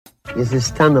is to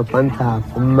stand up and talk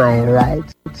for my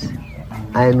rights.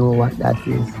 I know what that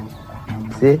is.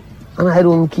 See? And I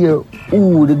don't care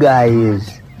who the guy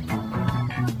is.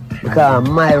 Because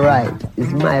my right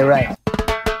is my right.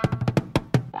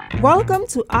 Welcome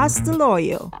to Ask the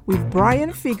Lawyer with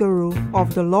Brian Figueroa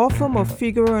of the law firm of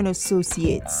Figueroa and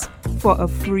Associates for a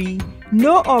free,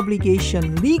 no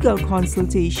obligation legal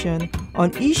consultation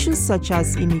on issues such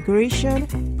as immigration,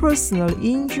 personal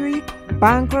injury,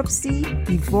 bankruptcy,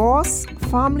 divorce,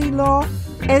 family law,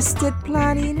 estate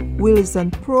planning, wills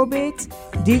and probate,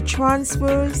 deed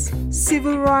transfers,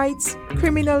 civil rights,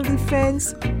 criminal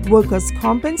defense, workers'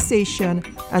 compensation,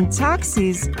 and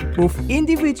taxes, both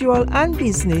individual and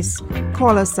business.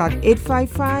 Call us at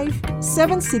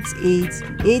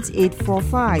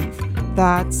 855-768-8845.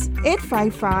 That's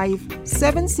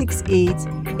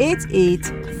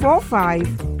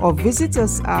 855-768-8845, or visit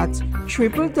us at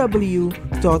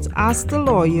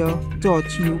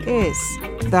www.askthelawyer.us.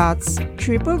 That's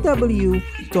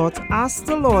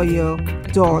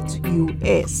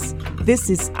www.askthelawyer.us. This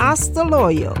is Ask the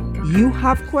Lawyer. You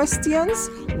have questions?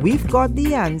 We've got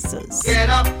the answers. Get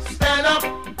up, stand up.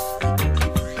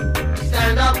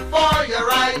 Stand up for your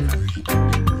right.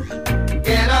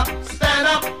 Get up, stand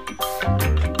up.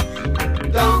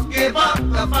 Don't give up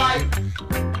the fight.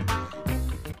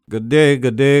 Good day,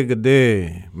 good day, good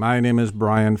day. My name is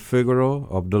Brian Figueroa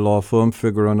of the law firm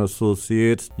Figueroa and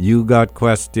Associates. You got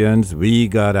questions, we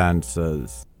got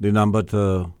answers. The number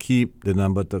to keep, the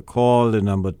number to call, the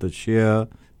number to share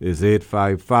is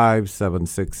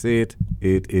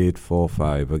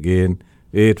 855-768-8845. Again,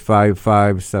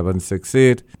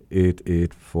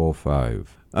 855-768-8845.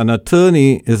 An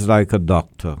attorney is like a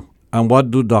doctor. And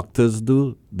what do doctors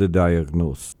do? They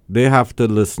diagnose. They have to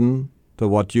listen to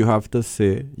what you have to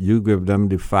say. You give them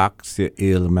the facts, your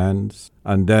ailments,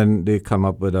 and then they come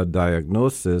up with a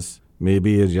diagnosis.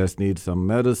 Maybe you just need some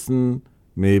medicine.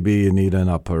 Maybe you need an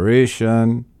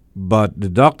operation. But the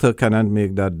doctor cannot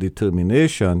make that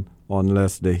determination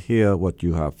unless they hear what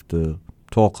you have to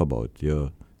talk about,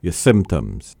 your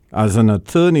symptoms. As an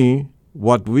attorney,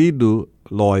 what we do,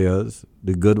 lawyers,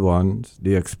 the good ones,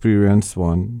 the experienced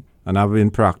ones, and I've been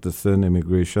practicing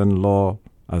immigration law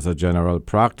as a general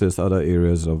practice, other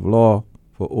areas of law,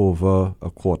 for over a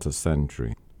quarter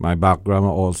century. My background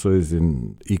also is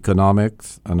in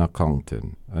economics and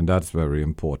accounting, and that's very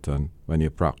important when you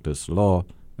practice law,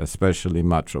 especially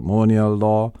matrimonial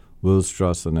law, wills,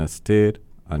 trust, and estate,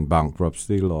 and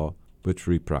bankruptcy law, which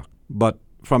we practice. But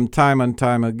from time and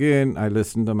time again, I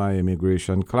listen to my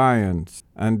immigration clients,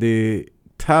 and they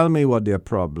tell me what their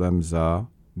problems are.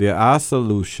 There are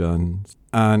solutions,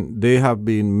 and they have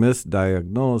been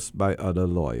misdiagnosed by other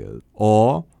lawyers.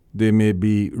 Or they may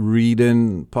be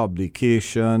reading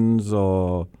publications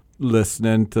or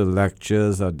listening to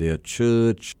lectures at their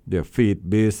church, their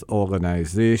faith-based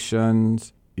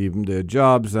organizations, even their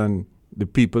jobs, and the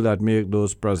people that make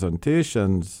those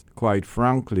presentations, quite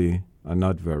frankly, are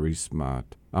not very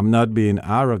smart. I'm not being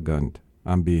arrogant,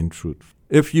 I'm being truthful.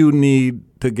 If you need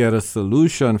to get a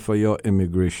solution for your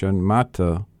immigration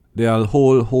matter, there are a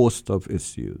whole host of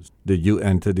issues. Did you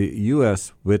enter the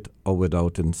U.S. with or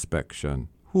without inspection?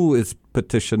 Who is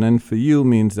petitioning for you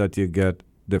means that you get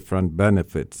different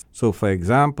benefits. So, for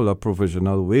example, a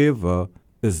provisional waiver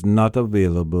is not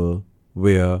available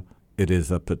where it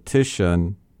is a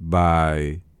petition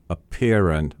by a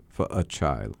parent for a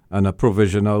child. And a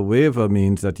provisional waiver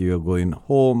means that you're going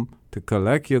home to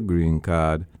collect your green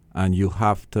card and you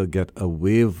have to get a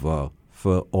waiver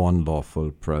for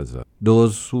unlawful presence.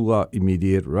 Those who are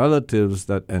immediate relatives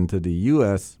that enter the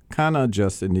U.S. cannot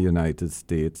just in the United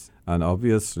States, and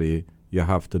obviously you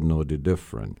have to know the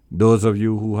difference. Those of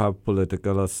you who have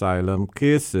political asylum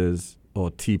cases, or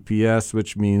TPS,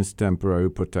 which means temporary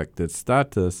protected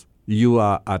status, you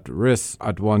are at risk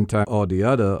at one time or the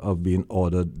other of being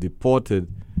ordered deported,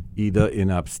 either in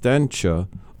absentia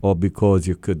or because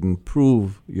you couldn't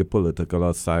prove your political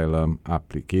asylum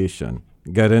application.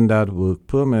 Getting that work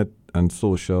permit and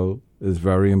social is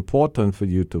very important for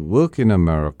you to work in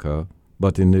America,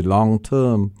 but in the long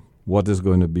term, what is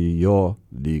going to be your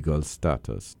legal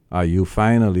status? Are you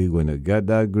finally going to get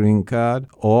that green card,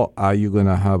 or are you going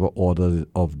to have an order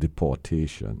of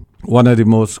deportation? One of the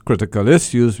most critical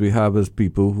issues we have is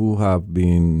people who have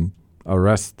been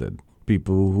arrested,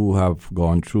 people who have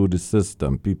gone through the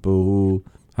system, people who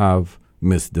have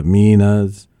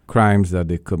misdemeanors, crimes that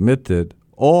they committed,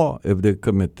 or if they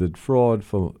committed fraud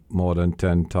for more than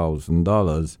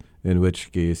 $10,000, in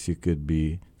which case you could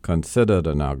be considered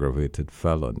an aggravated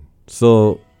felon.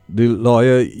 So the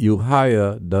lawyer you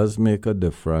hire does make a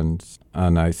difference,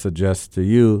 and I suggest to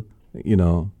you,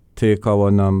 take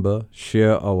our number,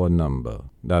 share our number.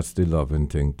 That's the loving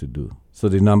thing to do. So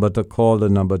the number to call, the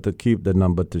number to keep, the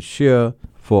number to share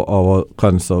for our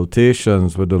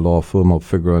consultations with the law firm of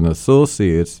Figueroa &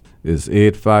 Associates is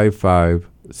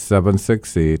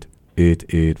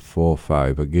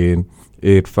 855-768-8845. Again,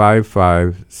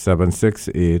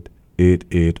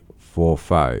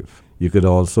 855-768-8845. You could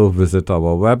also visit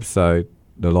our website,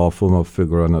 the law firm of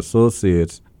Figueroa &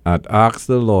 Associates, at Ask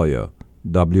the Lawyer,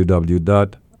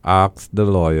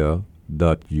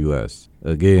 www.askthelawyer.us.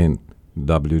 Again,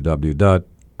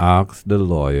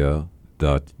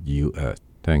 www.askthelawyer.us.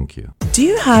 Thank you. Do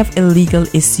you have a legal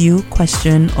issue,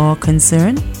 question, or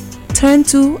concern? Turn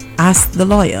to Ask the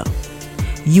Lawyer.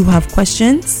 You have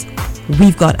questions?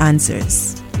 We've got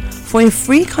answers. For a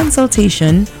free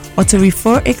consultation or to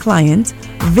refer a client,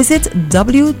 visit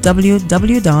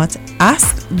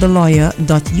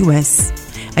www.askthelawyer.us.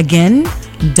 Again,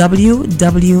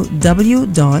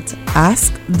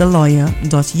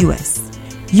 www.askthelawyer.us.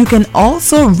 You can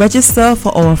also register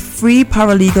for our free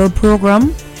paralegal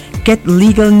program, get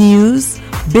legal news,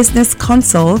 business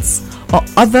consults, or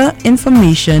other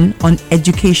information on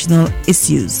educational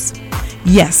issues.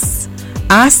 Yes,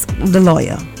 Ask the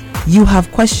Lawyer. You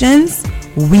have questions?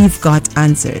 We've got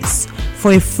answers.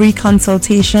 For a free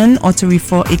consultation or to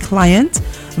refer a client,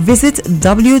 visit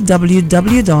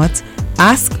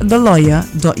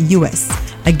www.askthelawyer.us.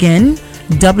 Again,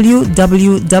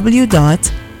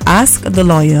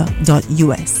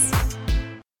 www.askthelawyer.us.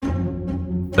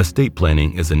 Estate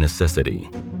planning is a necessity,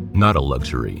 not a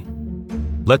luxury.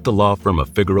 Let the law firm of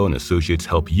Figueroa & Associates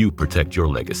help you protect your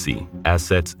legacy,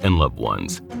 assets, and loved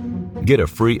ones. Get a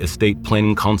free estate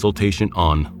planning consultation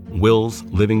on wills,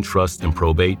 living trusts and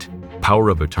probate, power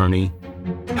of attorney,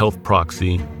 health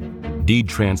proxy, deed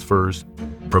transfers,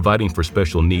 providing for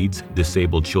special needs,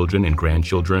 disabled children and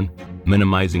grandchildren,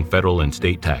 minimizing federal and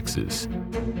state taxes.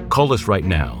 Call us right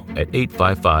now at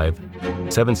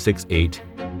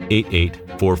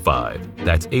 855-768-8845.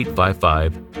 That's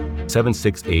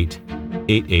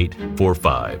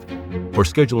 855-768-8845. Or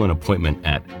schedule an appointment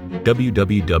at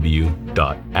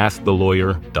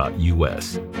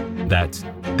www.askthelawyer.us. That's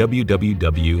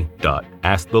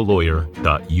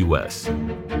www.askthelawyer.us.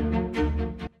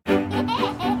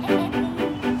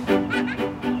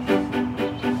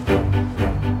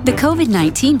 The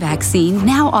COVID-19 vaccine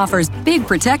now offers big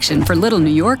protection for little New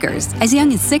Yorkers as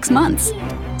young as 6 months.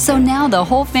 So now the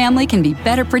whole family can be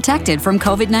better protected from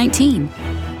COVID-19.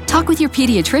 Talk with your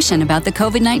pediatrician about the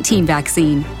COVID-19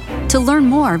 vaccine. To learn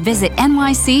more, visit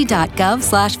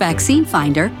nyc.gov/vaccine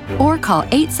finder or call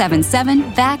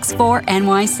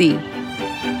 877-VAX4-NYC.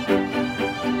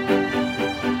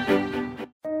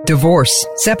 Divorce,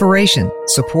 separation,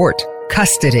 support,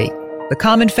 custody. The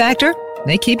common factor?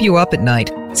 They keep you up at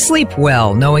night. Sleep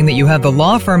well, knowing that you have the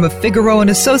law firm of Figueroa &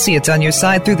 Associates on your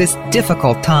side through this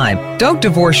difficult time. Don't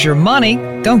divorce your money.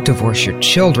 Don't divorce your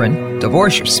children.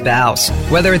 Divorce your spouse.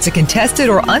 Whether it's a contested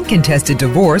or uncontested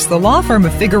divorce, the law firm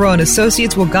of Figueroa &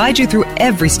 Associates will guide you through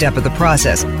every step of the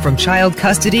process. From child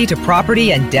custody to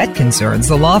property and debt concerns,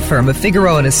 the law firm of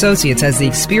Figueroa & Associates has the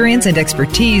experience and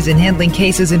expertise in handling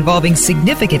cases involving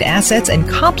significant assets and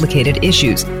complicated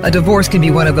issues. A divorce can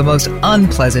be one of the most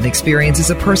unpleasant experiences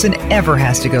a person ever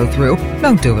has to go through.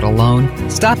 Don't do it alone.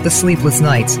 Stop the sleepless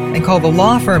nights and call the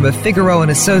law firm of Figueroa &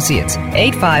 Associates,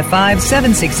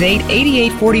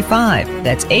 855-768-8845.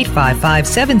 That's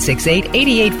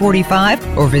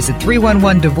 855-768-8845, or visit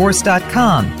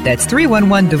 311divorce.com. That's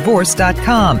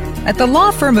 311divorce.com. At the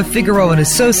law firm of Figueroa &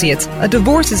 Associates, a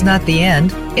divorce is not the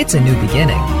end, it's a new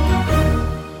beginning.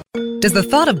 Does the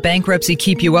thought of bankruptcy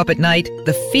keep you up at night?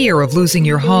 The fear of losing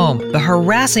your home, the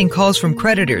harassing calls from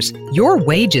creditors, your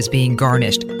wages being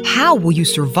garnished. How will you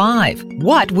survive?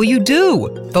 What will you do?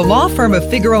 The law firm of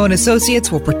Figueroa &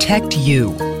 Associates will protect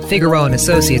you. Figueroa &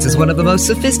 Associates is one of the most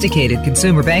sophisticated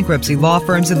consumer bankruptcy law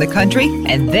firms in the country,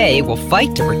 and they will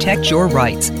fight to protect your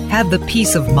rights. Have the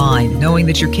peace of mind knowing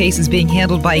that your case is being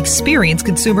handled by experienced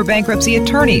consumer bankruptcy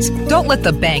attorneys. Don't let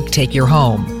the bank take your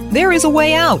home. There is a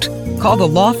way out. Call the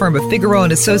law firm of Figueroa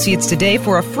 & Associates today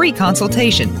for a free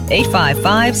consultation.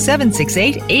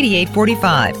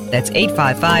 855-768-8845. That's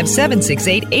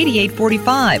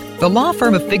 855-768-8845. The law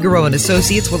firm of Figueroa &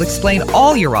 Associates will explain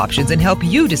all your options and help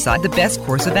you decide the best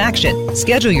course of action.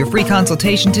 Schedule your free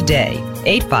consultation today.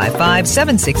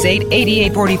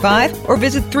 855-768-8845 or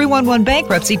visit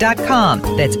 311bankruptcy.com.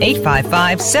 That's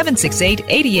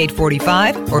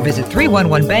 855-768-8845 or visit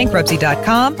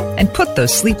 311bankruptcy.com and put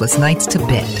those sleepless nights to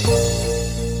bed.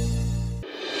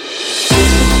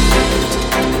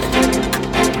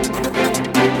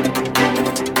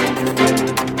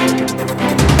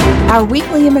 Our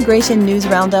weekly immigration news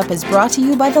roundup is brought to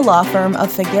you by the law firm of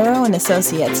Figueroa and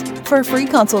Associates. For a free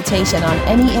consultation on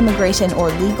any immigration or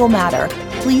legal matter,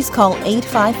 please call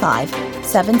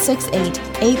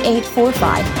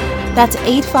 855-768-8845. That's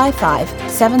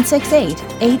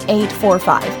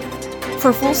 855-768-8845.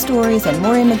 For full stories and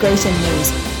more immigration news,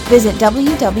 visit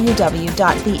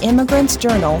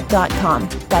www.theimmigrantsjournal.com.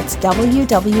 That's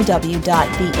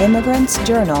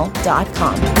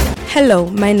www.theimmigrantsjournal.com. Hello,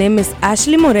 my name is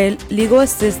Ashley Morel, legal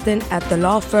assistant at the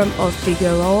law firm of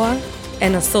Figueroa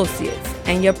and Associates,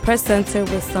 and your presenter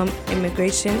with some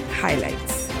immigration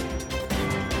highlights.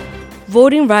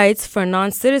 Voting rights for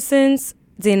non-citizens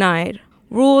denied,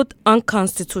 ruled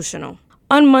unconstitutional.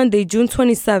 On Monday, June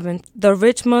 27th, the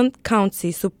Richmond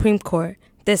County Supreme Court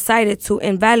decided to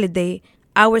invalidate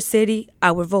Our City,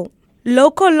 Our Vote.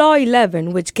 Local Law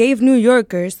 11, which gave New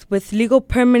Yorkers with legal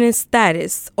permanent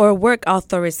status or work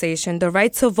authorization the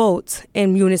right to vote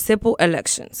in municipal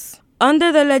elections.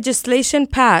 Under the legislation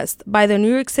passed by the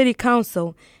New York City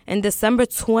Council in December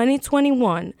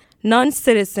 2021,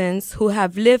 non-citizens who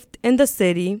have lived in the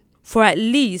city for at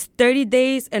least 30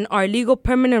 days and are legal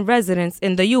permanent residents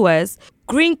in the U.S.,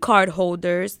 green card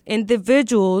holders,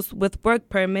 individuals with work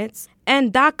permits,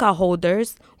 and DACA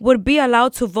holders would be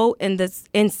allowed to vote in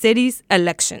cities'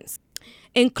 elections,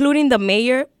 including the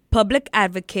mayor, public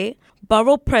advocate,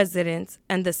 borough presidents,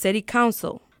 and the city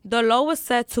council. The law was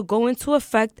set to go into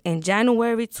effect in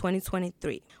January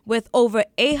 2023, with over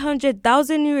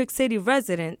 800,000 New York City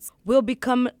residents will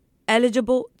become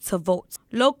eligible to vote.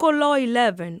 Local Law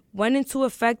 11 went into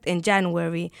effect in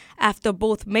January after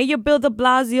both Mayor Bill de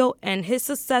Blasio and his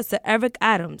successor Eric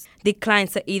Adams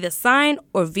declined to either sign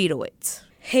or veto it.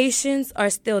 Haitians are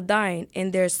still dying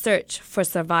in their search for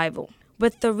survival.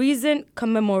 With the recent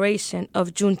commemoration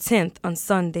of Juneteenth on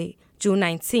Sunday, June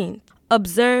 19th,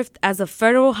 observed as a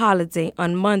federal holiday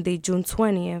on Monday, June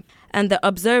 20th, and the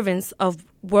observance of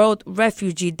World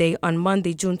Refugee Day on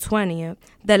Monday, June 20th,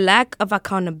 the lack of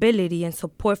accountability and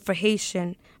support for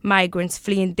Haitian migrants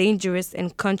fleeing dangerous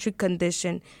and country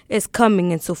condition is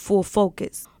coming into full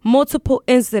focus. Multiple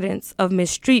incidents of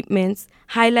mistreatments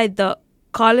highlight the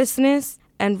callousness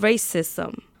and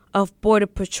racism of Border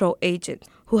Patrol agents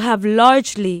who have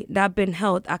largely not been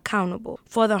held accountable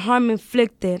for the harm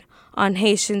inflicted on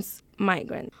Haitian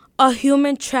migrants. A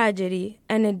human tragedy,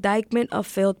 an indictment of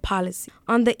failed policy.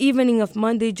 On the evening of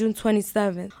Monday, June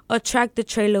 27th, a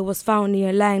tractor-trailer was found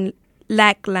near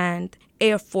Lackland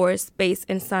Air Force Base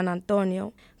in San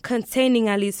Antonio, containing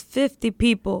at least 50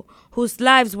 people whose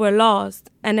lives were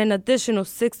lost and an additional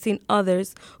 16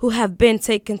 others who have been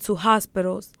taken to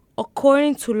hospitals,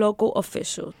 according to local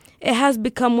officials. It has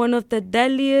become one of the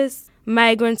deadliest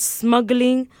migrant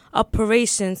smuggling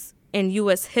operations in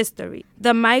U.S. history.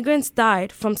 The migrants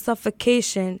died from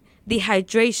suffocation,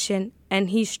 dehydration, and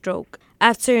heat stroke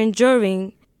after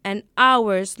enduring an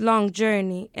hours-long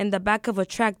journey in the back of a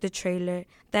tractor-trailer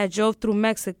that drove through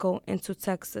Mexico into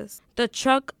Texas. The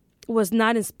truck was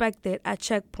not inspected at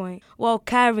checkpoint while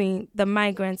carrying the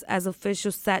migrants as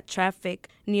officials sat traffic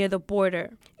near the border.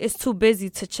 It's too busy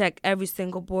to check every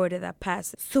single border that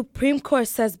passes. Supreme Court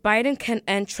says Biden can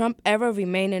end Trump-era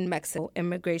remain in Mexico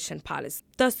immigration policy.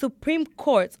 The Supreme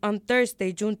Court on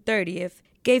Thursday, June 30th,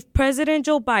 gave President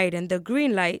Joe Biden the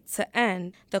green light to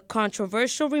end the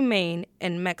controversial remain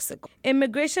in Mexico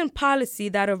immigration policy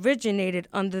that originated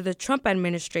under the Trump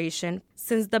administration.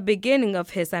 Since the beginning of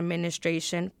his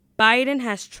administration, Biden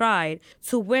has tried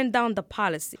to wind down the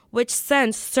policy, which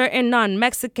sends certain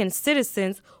non-Mexican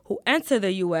citizens who enter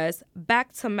the U.S.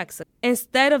 back to Mexico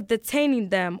instead of detaining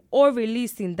them or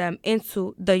releasing them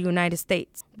into the United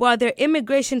States, while their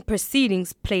immigration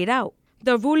proceedings played out.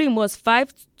 The ruling was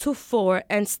 5-4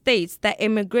 and states that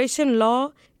immigration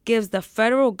law gives the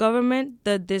federal government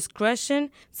the discretion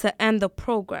to end the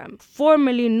program,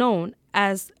 formerly known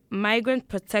as Migrant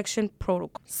Protection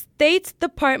Protocol. State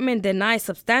Department denies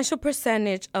substantial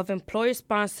percentage of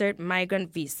employer-sponsored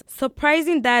migrant visas.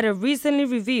 Surprising data recently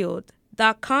revealed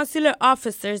that consular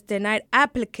officers denied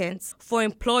applicants for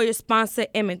employer-sponsored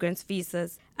immigrants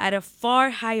visas at a far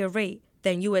higher rate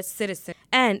than U.S. citizens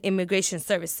and immigration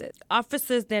services.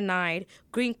 Officers denied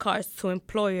green cards to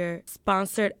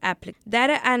employer-sponsored applicants.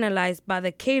 Data analyzed by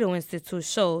the Cato Institute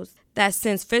shows that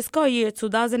since fiscal year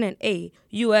 2008,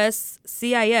 U.S.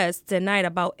 CIS denied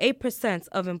about 8%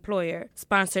 of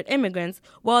employer-sponsored immigrants,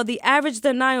 while the average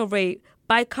denial rate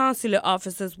by consular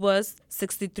officers was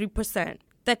 63%.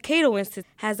 The Cato Institute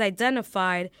has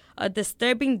identified a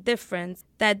disturbing difference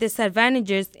that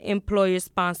disadvantages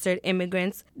employer-sponsored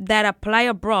immigrants that apply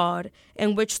abroad,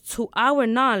 in which, to our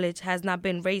knowledge, has not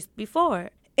been raised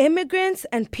before. Immigrants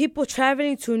and people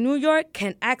traveling to New York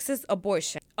can access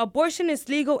abortion. Abortion is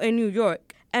legal in New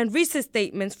York, and recent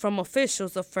statements from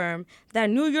officials affirm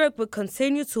that New York will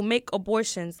continue to make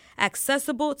abortions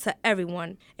accessible to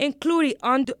everyone, including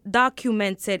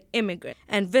undocumented immigrants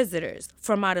and visitors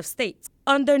from out of state.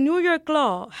 Under New York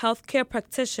law, healthcare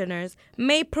practitioners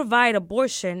may provide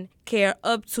abortion care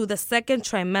up to the second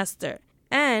trimester,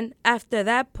 and after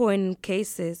that point in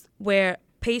cases where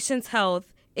patient's health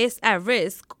is at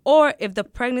risk or if the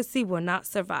pregnancy will not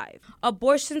survive.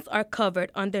 Abortions are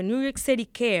covered under New York City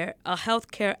Care, a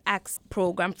healthcare access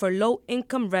program for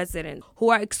low-income residents who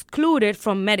are excluded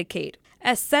from Medicaid.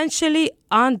 Essentially,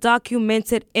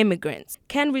 undocumented immigrants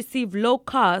can receive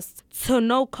low-cost to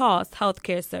no-cost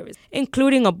healthcare service,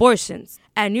 including abortions,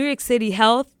 at New York City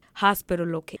Health hospital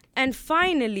locations. And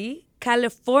finally,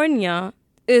 California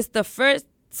is the first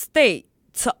state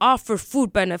to offer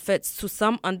food benefits to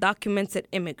some undocumented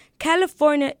immigrants.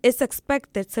 California is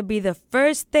expected to be the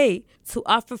first state to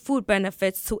offer food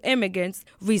benefits to immigrants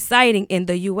residing in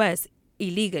the U.S.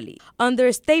 illegally. Under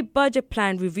a state budget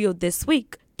plan revealed this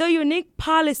week, the unique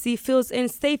policy fills in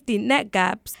safety net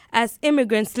gaps as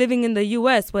immigrants living in the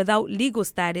U.S. without legal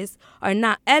status are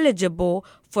not eligible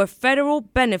for federal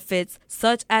benefits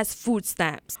such as food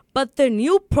stamps. But the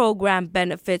new program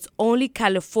benefits only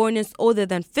Californians older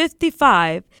than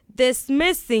 55,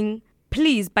 dismissing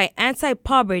pleas by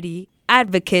anti-poverty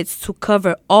advocates to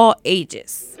cover all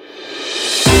ages.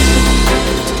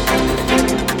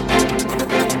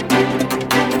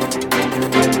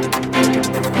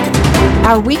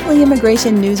 Our weekly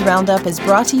immigration news roundup is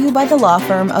brought to you by the law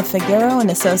firm of Figueroa &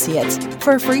 Associates.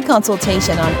 For a free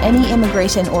consultation on any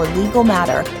immigration or legal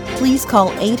matter, please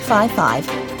call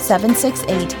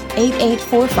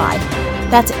 855-768-8845.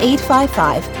 That's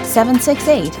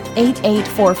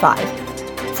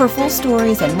 855-768-8845. For full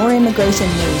stories and more immigration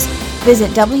news,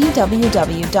 visit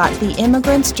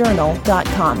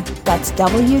www.theimmigrantsjournal.com. That's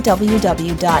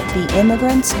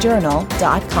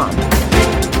www.theimmigrantsjournal.com.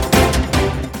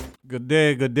 Good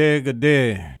day, good day, good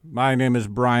day. My name is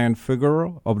Brian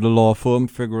Figueroa of the law firm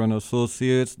Figueroa &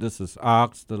 Associates. This is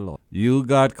Ask the Law. You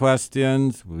got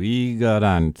questions, we got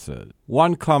answers.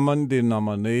 One common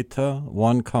denominator,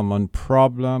 one common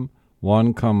problem,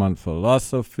 one common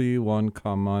philosophy, one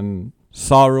common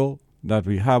sorrow that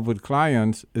we have with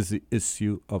clients is the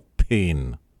issue of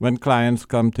pain. When clients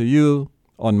come to you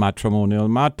on matrimonial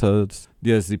matters,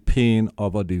 there's the pain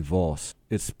of a divorce.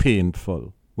 It's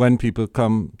painful. When people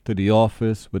come to the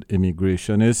office with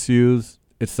immigration issues,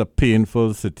 it's a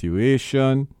painful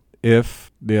situation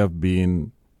if they have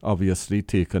been obviously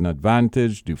taken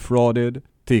advantage, defrauded,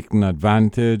 taken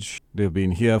advantage. They've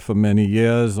been here for many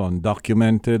years,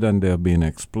 undocumented, and they've been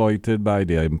exploited by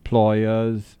their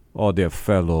employers or their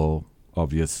fellow,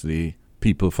 obviously,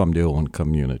 people from their own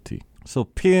community. So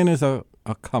pain is a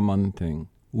common thing.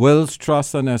 Wills,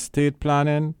 trust, and estate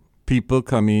planning, people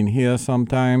come in here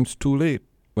sometimes too late,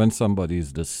 when somebody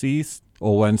is deceased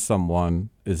or when someone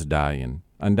is dying.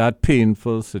 And that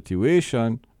painful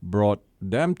situation brought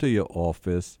them to your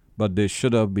office, but they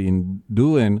should have been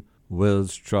doing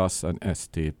wills, trust, and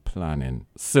estate planning.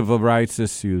 Civil rights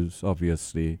issues,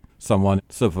 obviously. Someone's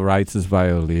civil rights is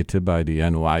violated by the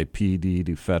NYPD,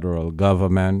 the federal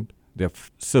government. Their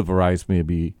civil rights may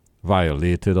be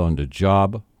violated on the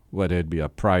job, whether it be a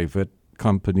private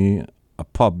company, a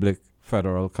public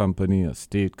federal company, a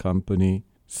state company.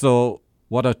 So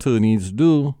what attorneys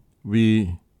do,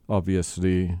 we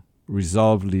obviously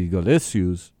resolve legal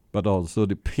issues, but also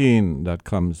the pain that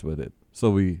comes with it. So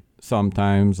we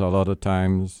sometimes, a lot of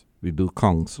times, we do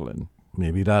counseling.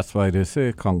 Maybe that's why they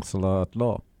say counselor at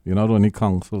law. You're not only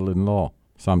counsel in law.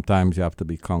 Sometimes you have to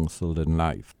be counseled in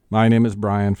life. My name is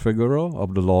Brian Figueroa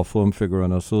of the law firm Figueroa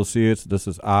 & Associates. This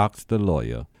is Ask the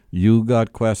Lawyer. You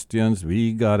got questions,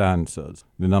 we got answers.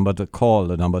 The number to call,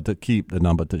 the number to keep, the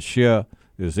number to share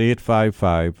is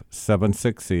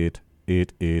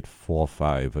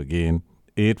 855-768-8845. Again,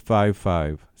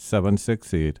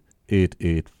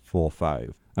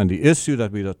 855-768-8845. And the issue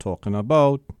that we are talking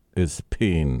about is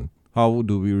pain. How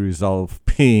do we resolve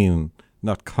pain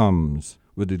that comes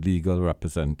with the legal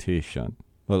representation?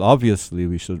 Well, obviously,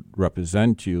 we should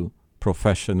represent you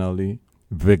professionally,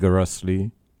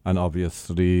 vigorously, and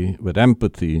obviously with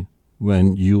empathy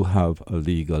when you have a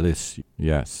legal issue.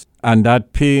 Yes. And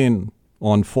that pain,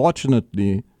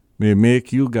 unfortunately, may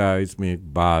make you guys make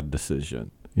bad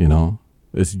decisions. You know,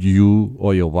 is you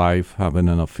or your wife having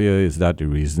an affair? Is that the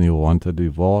reason you want a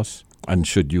divorce? And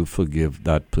should you forgive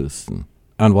that person?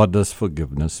 And what does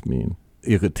forgiveness mean?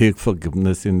 You could take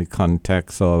forgiveness in the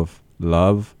context of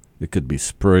love. It could be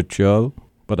spiritual.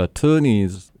 But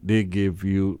attorneys, they give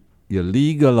you your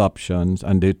legal options,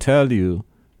 and they tell you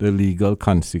the legal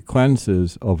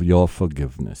consequences of your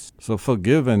forgiveness. So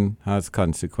forgiving has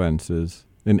consequences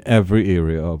in every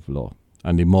area of law.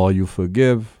 And the more you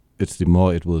forgive, it's the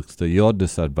more it works to your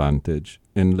disadvantage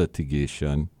in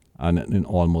litigation and in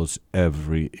almost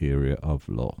every area of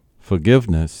law.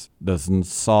 Forgiveness doesn't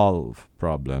solve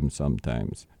problems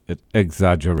sometimes. It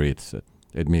exaggerates it.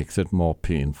 It makes it more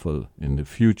painful in the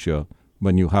future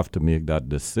when you have to make that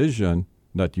decision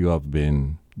that you have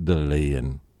been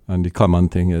delaying. And the common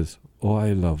thing is, oh,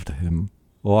 I loved him,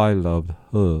 oh, I loved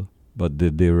her, but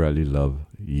did they really love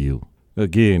you?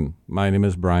 Again, my name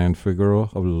is Brian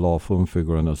Figueroa of the law firm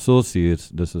Figueroa & Associates.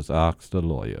 This is Ask the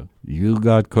Lawyer. You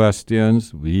got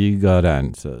questions, we got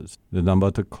answers. The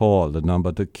number to call, the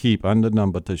number to keep, and the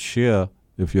number to share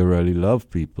if you really love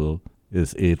people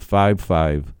is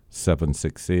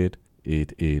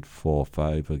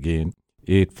 855-768-8845. Again,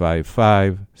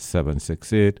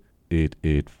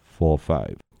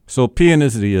 855-768-8845. So pain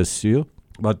is the issue.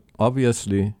 But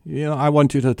obviously, I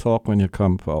want you to talk when you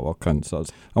come for our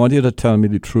consults. I want you to tell me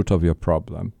the truth of your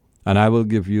problem. And I will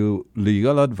give you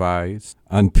legal advice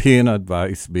and pain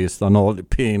advice based on all the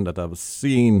pain that I've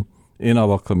seen in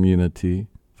our community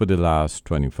for the last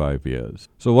 25 years.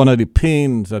 So one of the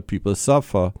pains that people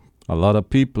suffer, a lot of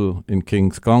people in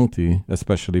Kings County,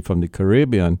 especially from the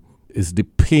Caribbean, is the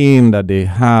pain that they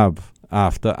have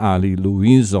after Ali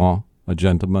Louison, a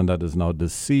gentleman that is now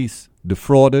deceased,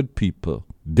 defrauded people,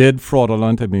 did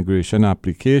fraudulent immigration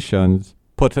applications,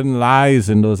 put in lies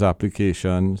in those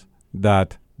applications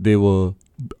that they were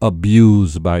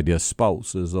abused by their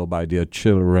spouses or by their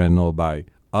children or by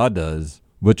others,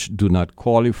 which do not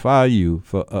qualify you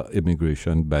for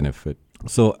immigration benefit.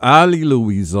 So Ali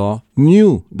Louison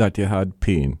knew that he had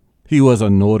pain. He was a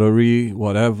notary,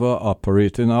 whatever,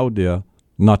 operating out there,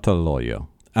 not a lawyer.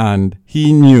 And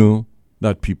he knew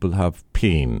that people have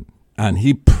pain. And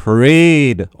he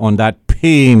preyed on that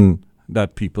pain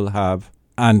that people have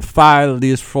and filed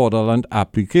these fraudulent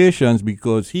applications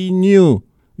because he knew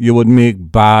you would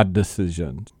make bad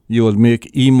decisions. You would make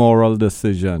immoral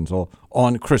decisions or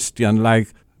unchristian-like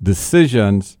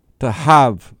decisions to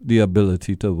have the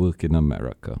ability to work in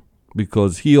America.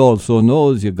 Because he also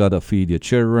knows you got to feed your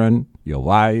children, your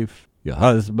wife, your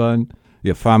husband,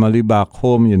 your family back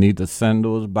home. You need to send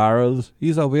those barrels.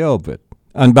 He's aware of it.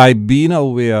 And by being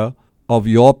aware of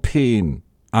your pain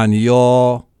and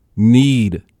your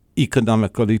need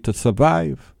economically to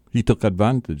survive, he took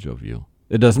advantage of you.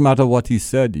 It doesn't matter what he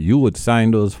said, you would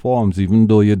sign those forms even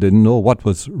though you didn't know what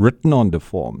was written on the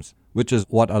forms, which is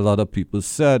what a lot of people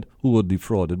said who were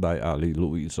defrauded by Ali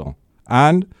Louison.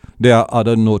 And there are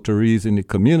other notaries in the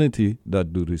community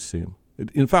that do the same.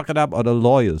 In fact, I have other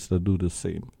lawyers that do the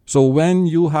same. So when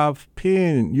you have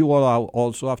pain, you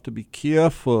also have to be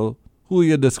careful who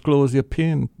you disclose your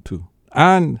pain to.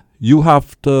 And you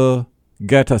have to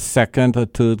get a second or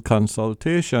third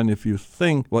consultation if you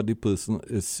think what the person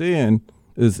is saying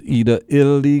is either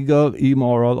illegal,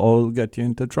 immoral, or will get you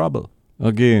into trouble.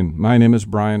 Again, my name is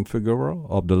Brian Figueroa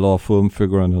of the law firm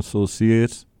Figueroa &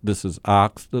 Associates. This is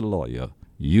Ask the Lawyer.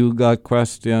 You got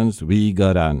questions, we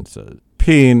got answers.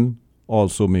 Pain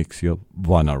also makes you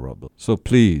vulnerable. So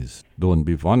please, don't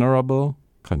be vulnerable.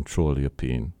 Control your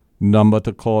pain. Number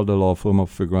to call the law firm of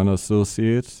Figueroa &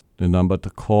 Associates, the number to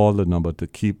call, the number to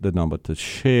keep, the number to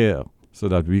share so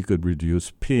that we could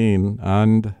reduce pain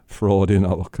and fraud in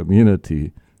our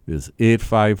community is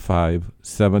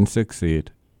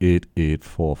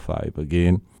 855-768-8845.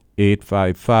 Again,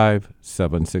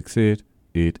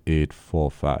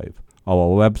 855-768-8845. Our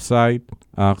website,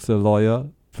 Ask the Lawyer,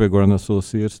 Figueroa &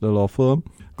 Associates, the law firm.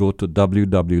 Go to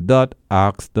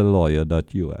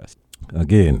www.askthelawyer.us.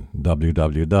 Again,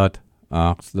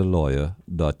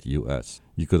 www.askthelawyer.us.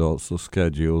 You could also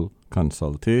schedule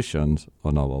consultations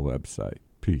on our website.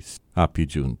 Peace. Happy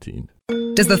Juneteenth.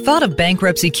 Does the thought of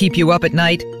bankruptcy keep you up at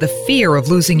night? The fear of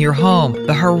losing your home,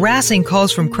 the harassing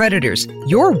calls from creditors,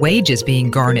 your wages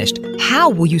being garnished. How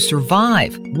will you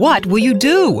survive? What will you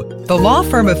do? The law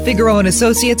firm of Figueroa &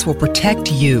 Associates will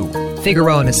protect you.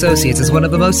 Figueroa & Associates is one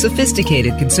of the most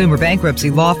sophisticated consumer bankruptcy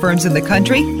law firms in the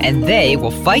country, and they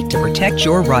will fight to protect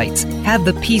your rights. Have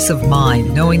the peace of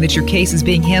mind knowing that your case is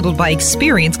being handled by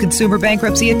experienced consumer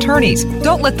bankruptcy attorneys.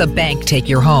 Don't let the bank take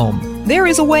your home. There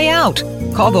is a way out.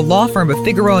 Call the law firm of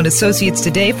Figueroa and Associates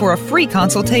today for a free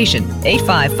consultation.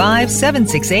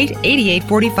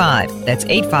 855-768-8845. That's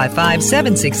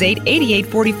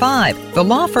 855-768-8845. The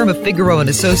law firm of Figueroa and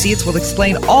Associates will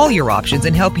explain all your options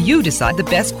and help you decide the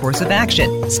best course of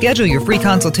action. Schedule your free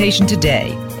consultation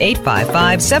today.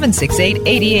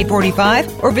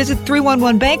 855-768-8845 or visit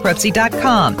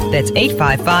 311bankruptcy.com. That's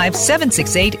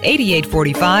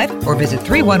 855-768-8845 or visit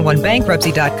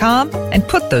 311bankruptcy.com and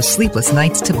put those sleepless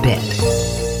nights to bed.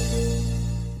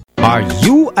 Are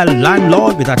you a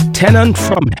landlord with a tenant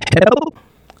from hell?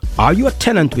 Are you a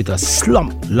tenant with a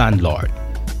slump landlord?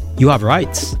 You have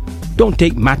rights. Don't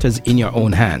take matters in your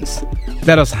own hands.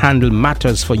 Let us handle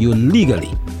matters for you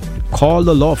legally. Call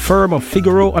the law firm of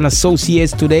Figueroa and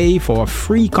Associates today for a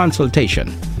free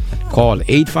consultation. Call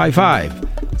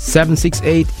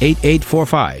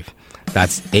 855-768-8845.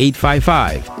 That's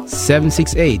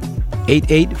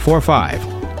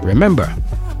 855-768-8845. Remember,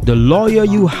 the lawyer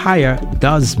you hire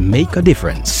does make a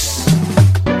difference.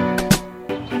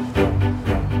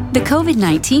 The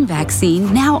COVID-19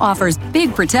 vaccine now offers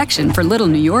big protection for little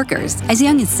New Yorkers as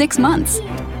young as 6 months.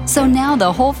 So now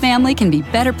the whole family can be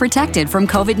better protected from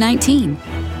COVID-19.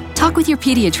 Talk with your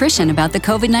pediatrician about the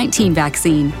COVID-19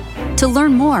 vaccine. To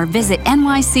learn more, visit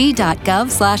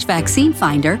nyc.gov/vaccine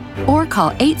finder or call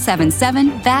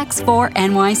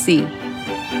 877-VAX4-NYC.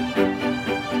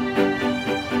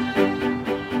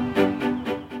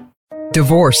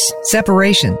 Divorce,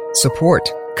 separation, support,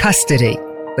 custody.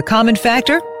 The common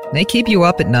factor? They keep you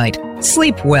up at night.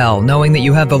 Sleep well knowing that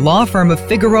you have the law firm of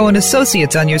Figueroa and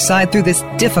Associates on your side through this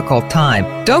difficult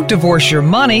time. Don't divorce your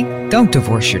money. Don't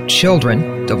divorce your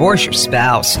children. Divorce your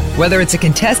spouse. Whether it's a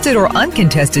contested or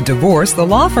uncontested divorce, the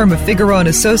law firm of Figueroa and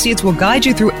Associates will guide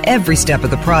you through every step of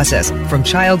the process. From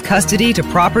child custody to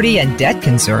property and debt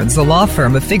concerns, the law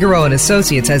firm of Figueroa and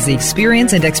Associates has the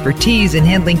experience and expertise in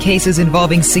handling cases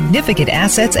involving significant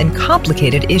assets and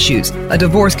complicated issues. A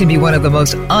divorce can be one of the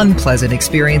most unpleasant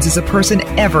experiences a person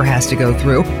ever has to go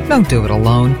through. Don't do it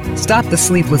alone. Stop the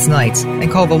sleepless nights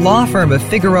and call the law firm of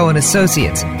Figueroa and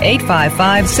Associates.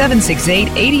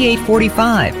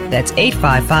 855-768-8845. That's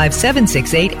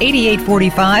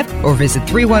 855-768-8845 or visit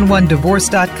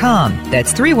 311divorce.com.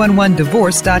 That's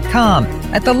 311divorce.com.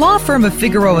 At the law firm of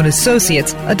Figueroa and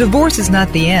Associates, a divorce is not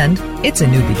the end, it's a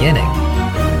new beginning.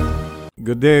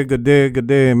 Good day, good day, good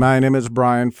day. My name is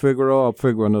Brian Figueroa of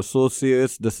Figueroa and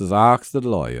Associates. This is Ask the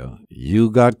Lawyer. You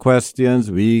got questions,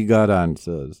 we got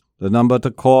answers. The number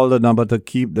to call, the number to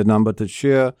keep, the number to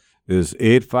share is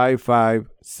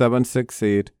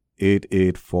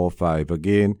 855-768-8845.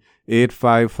 Again,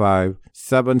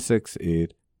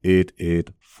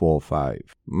 855-768-8845.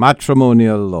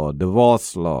 Matrimonial law,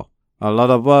 divorce law. A lot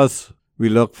of us, we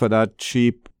look for that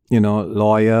cheap,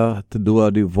 lawyer to do a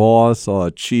divorce, or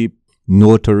a cheap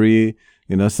notary,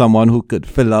 someone who could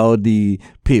fill out the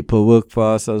paperwork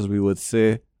for us, as we would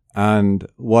say. And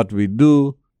what we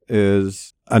do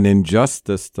is an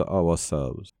injustice to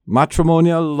ourselves.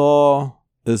 Matrimonial law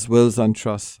is wills and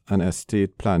trusts and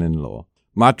estate planning law.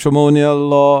 Matrimonial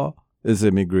law is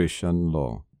immigration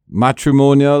law.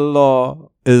 Matrimonial law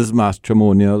is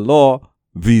matrimonial law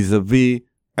vis-a-vis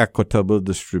equitable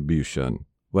distribution,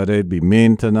 whether it be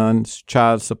maintenance,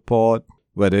 child support,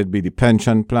 whether it be the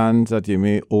pension plans that you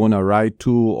may own a right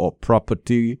to, or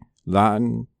property,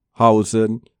 land,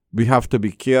 housing. We have to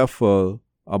be careful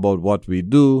about what we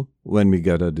do when we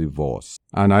get a divorce.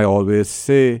 And I always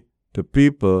say to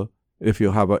people, if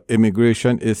you have an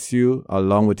immigration issue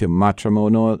along with your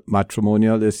matrimonial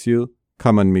issue,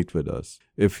 come and meet with us.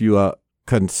 If you are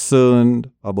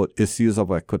concerned about issues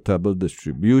of equitable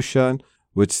distribution,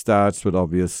 which starts with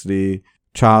obviously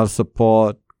child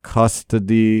support,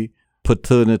 custody,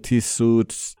 paternity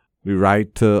suits, the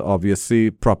right to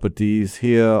obviously properties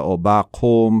here or back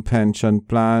home, pension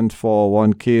plans,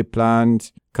 401k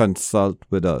plans, consult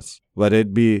with us. Whether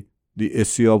it be the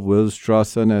issue of wills,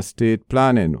 trusts, and estate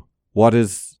planning. What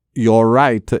is your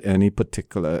right to any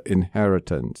particular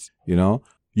inheritance?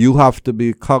 You have to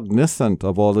be cognizant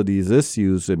of all of these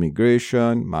issues: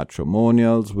 immigration,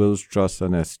 matrimonials, wills, trusts,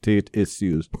 and estate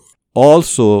issues.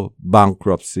 Also,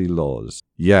 bankruptcy laws.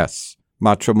 Yes,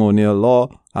 matrimonial law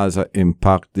has an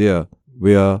impact there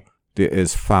where there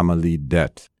is family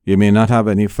debt. You may not have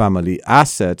any family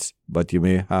assets, but you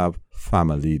may have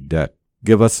family debt.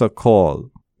 Give us a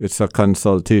call. It's a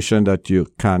consultation that you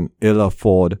can ill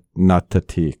afford not to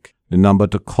take. The number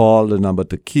to call, the number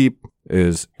to keep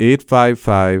is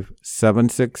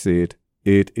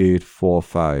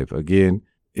 855-768-8845. Again,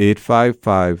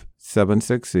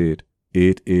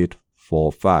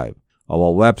 855-768-8845.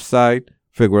 Our website,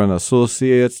 Figueroa and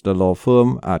Associates, the law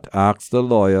firm, at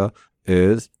AskTheLawyer.com.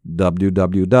 is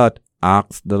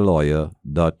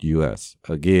www.askthelawyer.us.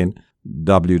 Again,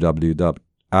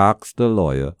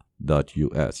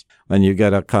 www.askthelawyer.us. When you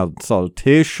get a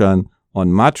consultation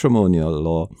on matrimonial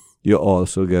law, you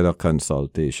also get a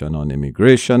consultation on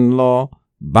immigration law,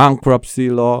 bankruptcy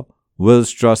law,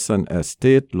 wills, trusts, and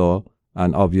estate law,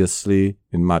 and obviously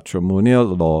in matrimonial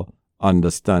law,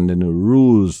 understanding the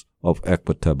rules of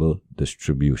equitable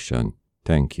distribution.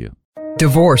 Thank you.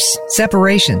 Divorce,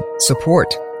 separation,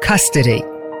 support, custody.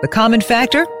 The common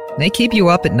factor? They keep you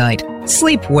up at night.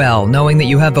 Sleep well knowing that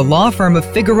you have the law firm of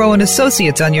Figueroa &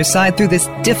 Associates on your side through this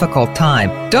difficult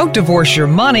time. Don't divorce your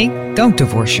money. Don't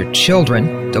divorce your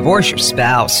children. Divorce your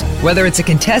spouse. Whether it's a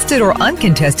contested or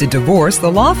uncontested divorce,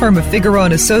 the law firm of Figueroa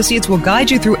 & Associates will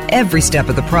guide you through every step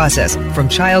of the process. From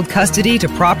child custody to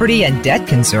property and debt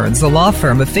concerns, the law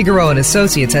firm of Figueroa &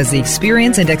 Associates has the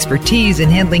experience and expertise in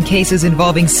handling cases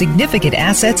involving significant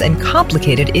assets and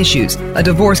complicated issues. A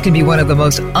divorce can be one of the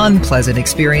most unpleasant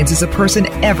experiences a person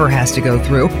ever has to go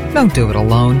through. Don't do it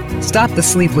alone. Stop the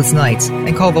sleepless nights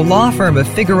and call the law firm of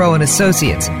Figueroa &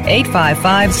 Associates,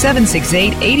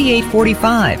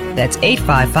 855-768-8845. That's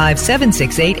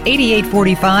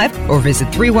 855-768-8845, or visit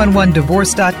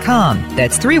 311divorce.com.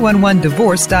 That's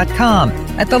 311divorce.com.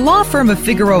 At the law firm of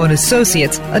Figueroa &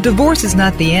 Associates, a divorce is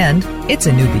not the end, it's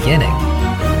a new beginning.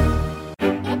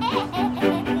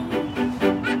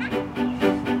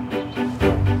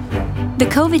 The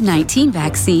COVID-19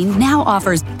 vaccine now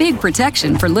offers big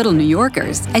protection for little New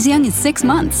Yorkers as young as 6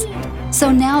 months.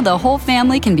 So now the whole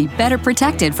family can be better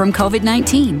protected from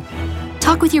COVID-19.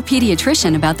 Talk with your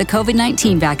pediatrician about the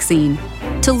COVID-19 vaccine.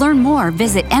 To learn more,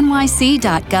 visit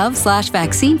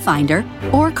nyc.gov/vaccine finder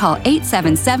or call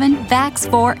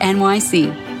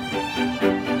 877-VAX4-NYC.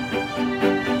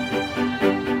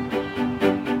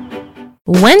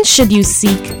 When should you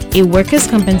seek a workers'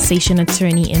 compensation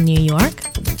attorney in New York?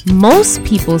 Most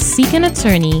people seek an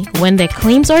attorney when their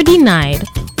claims are denied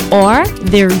or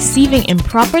they're receiving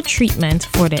improper treatment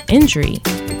for their injury.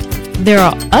 There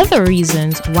are other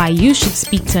reasons why you should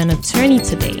speak to an attorney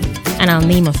today, and I'll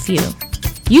name a few.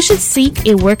 You should seek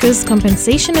a workers'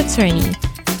 compensation attorney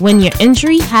when your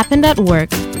injury happened at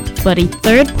work, but a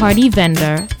third-party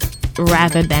vendor,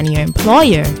 rather than your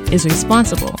employer, is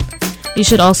responsible. You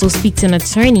should also speak to an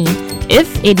attorney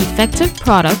if a defective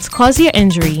product caused your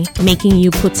injury, making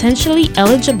you potentially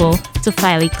eligible to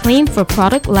file a claim for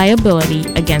product liability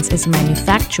against its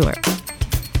manufacturer.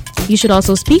 You should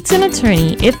also speak to an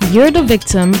attorney if you're the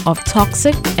victim of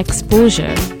toxic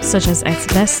exposure, such as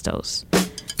asbestos.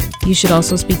 You should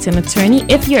also speak to an attorney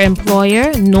if your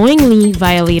employer knowingly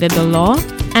violated the law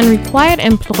and required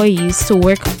employees to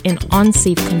work in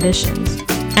unsafe conditions.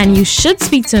 And you should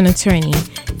speak to an attorney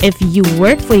if you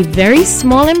work for a very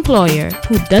small employer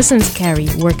who doesn't carry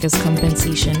workers'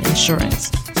 compensation insurance.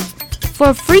 For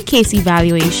a free case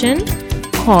evaluation,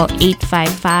 call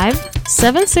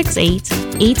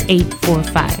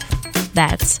 855-768-8845.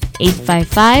 That's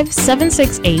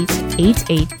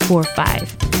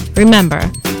 855-768-8845.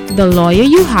 Remember, the lawyer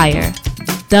you hire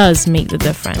does make the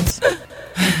difference.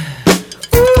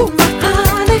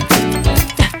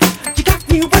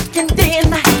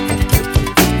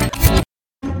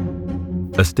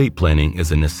 Estate planning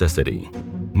is a necessity,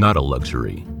 not a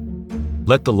luxury.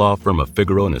 Let the law firm of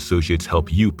Figueroa & Associates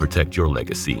help you protect your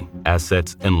legacy,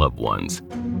 assets, and loved ones.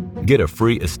 Get a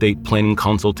free estate planning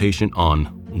consultation on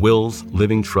wills,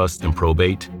 living trust and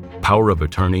probate, power of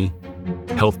attorney,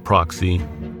 health proxy,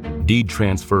 deed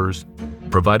transfers,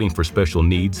 providing for special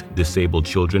needs, disabled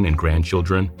children and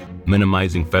grandchildren,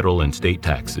 minimizing federal and state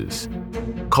taxes.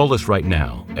 Call us right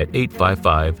now at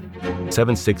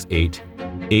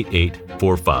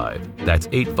 855-768-8845. That's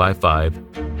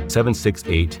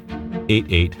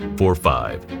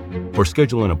 855-768-8845. Or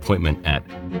schedule an appointment at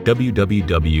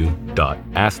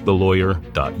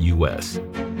www.askthelawyer.us.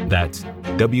 That's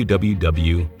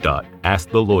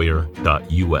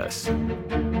www.askthelawyer.us.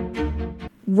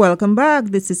 Welcome back.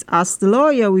 This is Ask the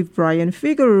Lawyer with Brian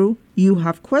Figueroa. You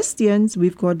have questions,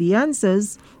 we've got the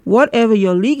answers. Whatever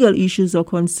your legal issues or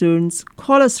concerns,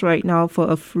 call us right now for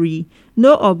a free,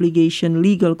 no obligation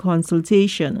legal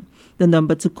consultation. The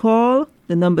number to call,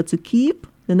 the number to keep,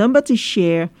 the number to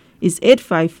share is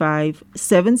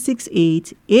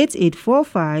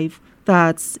 855-768-8845.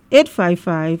 That's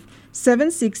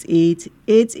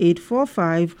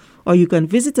 855-768-8845. Or you can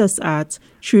visit us at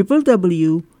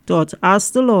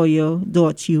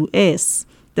www.askthelawyer.us.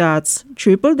 That's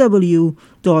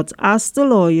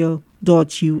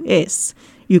www.askthelawyer.us.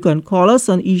 You can call us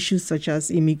on issues such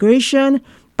as immigration,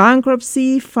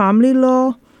 bankruptcy, family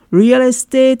law, real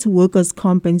estate, workers'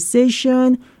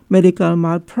 compensation, medical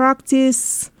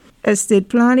malpractice, estate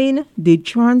planning, deed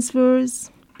transfers,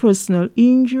 personal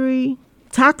injury,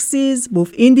 taxes,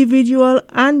 both individual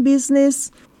and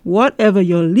business. Whatever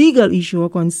your legal issue or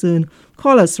concern,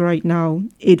 call us right now,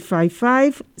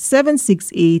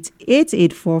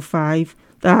 855-768-8845.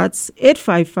 That's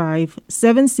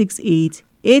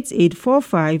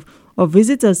 855-768-8845, or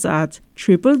visit us at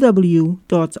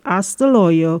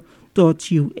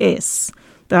www.askthelawyer.us.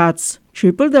 That's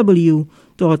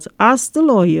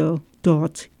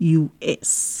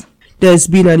www.askthelawyer.us. There's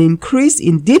been an increase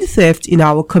in deed theft in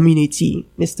our community.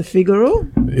 Mr. Figaro?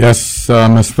 Yes,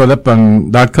 Ms. Phillip,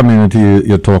 and that community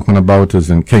you're talking about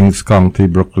is in Kings County,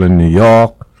 Brooklyn, New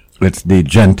York. It's the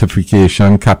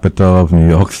gentrification capital of New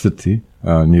York City.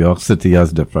 New York City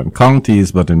has different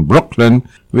counties, but in Brooklyn,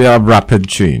 we have rapid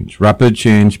change. Rapid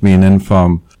change meaning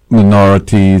from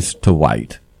minorities to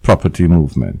white property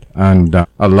movement. And a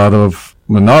lot of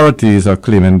minorities are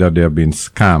claiming that they have been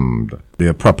scammed.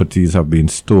 Their properties have been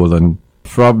stolen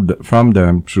from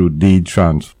them through deed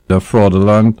transfer. They're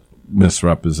fraudulent,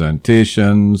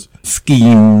 misrepresentations,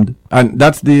 schemed. And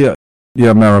that's the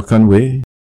American way.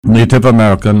 Native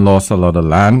American lost a lot of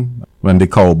land when the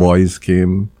cowboys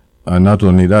came. And not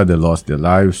only that, they lost their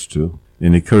lives too.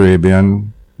 In the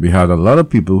Caribbean, we had a lot of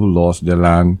people who lost their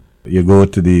land. You go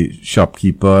to the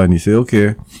shopkeeper and you say,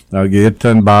 okay, I'll give you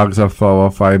 10 bags of flour,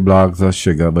 5 bags of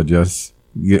sugar, but just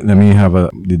let me have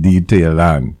the deed to your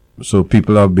land. So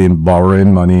people have been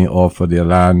borrowing money off of their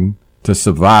land to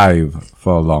survive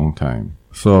for a long time.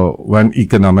 So when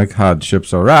economic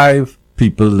hardships arrive,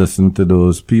 people listen to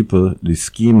those people, the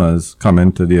schemers, come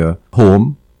into their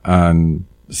home and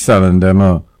selling them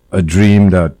a dream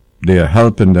that they are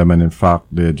helping them, and in fact,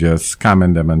 they're just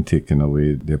scamming them and taking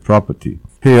away their property.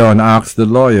 Here on Ask the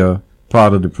Lawyer,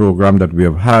 part of the program that we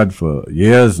have had for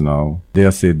years now,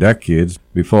 dare say decades.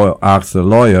 Before Ask the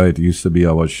Lawyer, it used to be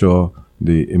our show,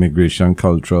 the Immigration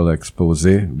Cultural Expose.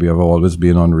 We have always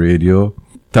been on radio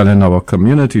telling our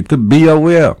community to be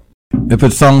aware. If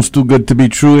it sounds too good to be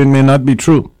true, it may not be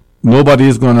true. Nobody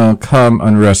is going to come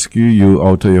and rescue you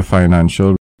out of your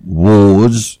financial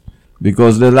woes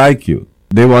because they like you.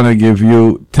 They want to give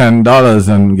you $10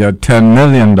 and get $10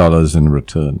 million in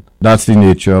return. That's the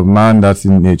nature of man. That's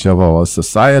the nature of our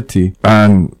society.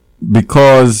 And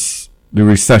because the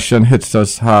recession hits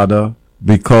us harder,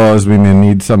 because we may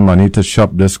need some money to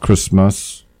shop this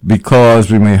Christmas,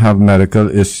 because we may have medical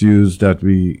issues that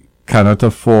we cannot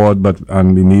afford,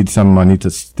 and we need some money to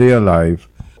stay alive,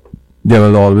 there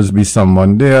will always be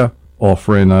someone there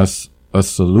offering us a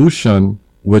solution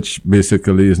which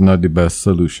basically is not the best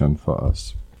solution for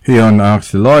us. Here on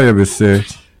Ask the Lawyer, we say,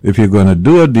 if you're going to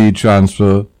do a deed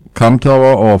transfer, come to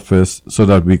our office so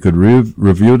that we could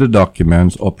review the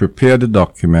documents or prepare the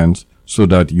documents so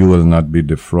that you will not be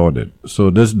defrauded. So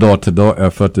this door-to-door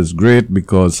effort is great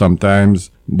because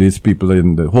sometimes these people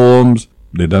in the homes,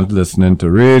 they're not listening to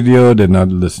radio, they're not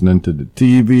listening to the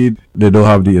TV, they don't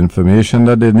have the information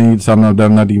that they need. Some of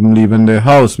them not even leaving their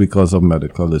house because of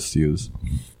medical issues.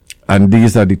 And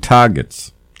these are the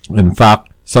targets. In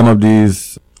fact, some of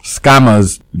these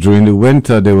scammers during the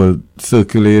winter, they will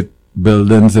circulate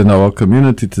buildings in our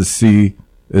community to see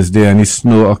is there any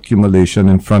snow accumulation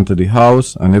in front of the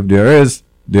house. And if there is,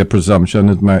 their presumption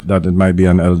is that it might be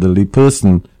an elderly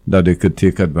person that they could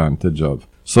take advantage of.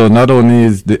 So not only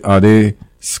are they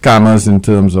scammers in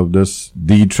terms of this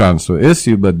deed transfer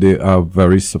issue, but they are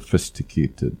very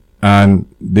sophisticated. And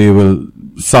they will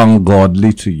sound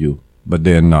godly to you, but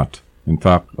they're not. In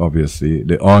fact, obviously,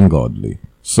 they're ungodly.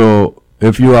 So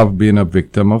if you have been a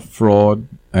victim of fraud,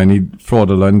 any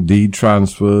fraudulent deed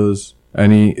transfers,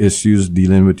 any issues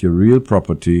dealing with your real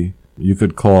property, you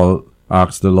could call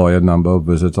Ask the Lawyer number,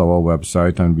 visit our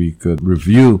website, and we could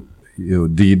review your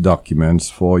deed documents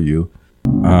for you.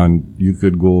 And you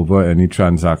could go over any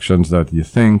transactions that you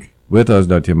think with us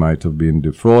that you might have been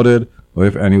defrauded, or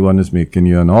if anyone is making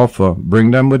you an offer,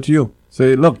 bring them with you.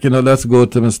 Say, look, let's go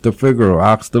to Mr. Figaro,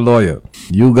 Ask the Lawyer.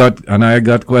 You got, and I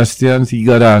got questions, he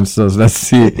got answers. Let's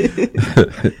see.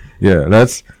 Yeah,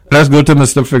 let's go to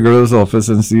Mr. Figaro's office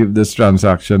and see if this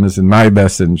transaction is in my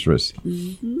best interest.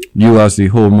 Mm-hmm. You as the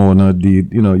homeowner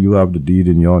deed, you have the deed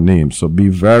in your name. So be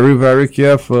very, very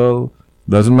careful.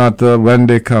 Doesn't matter when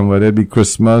they come, whether it be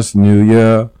Christmas, New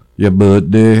Year, your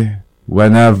birthday,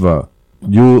 whenever.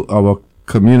 Our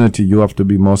community, you have to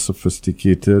be more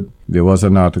sophisticated. There was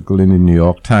an article in the New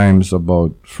York Times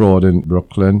about fraud in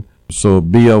Brooklyn. So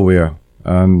be aware.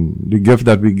 And the gift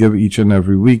that we give each and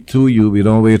every week to you, we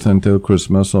don't wait until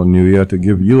Christmas or New Year to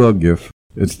give you a gift.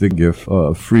 It's the gift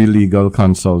of free legal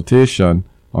consultation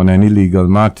on any legal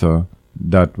matter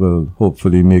that will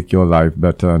hopefully make your life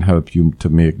better and help you to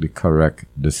make the correct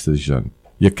decision.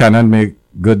 you cannot make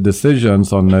good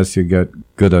decisions unless you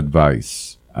get good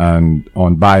advice and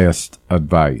unbiased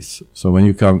advice. So when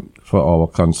you come for our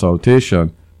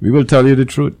consultation, we will tell you the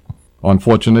truth.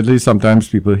 Unfortunately, sometimes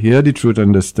people hear the truth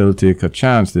and they still take a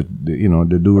chance. They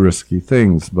do risky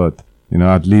things, but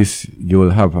at least you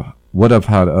would have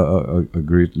had a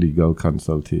great legal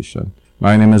consultation.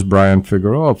 My name is Brian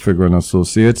Figueroa of Figueroa &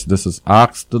 Associates. This is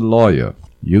Ask the Lawyer.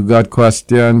 You got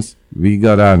questions, we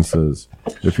got answers.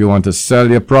 If you want to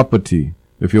sell your property,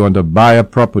 if you want to buy a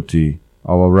property,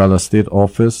 our real estate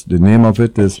office, the name of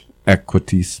it is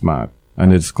Equity Smart.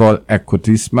 And it's called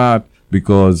Equity Smart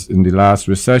because in the last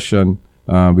recession,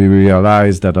 we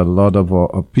realized that a lot of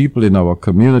our people in our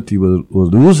community were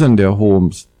losing their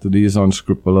homes to these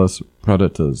unscrupulous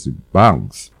predators, the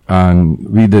banks. And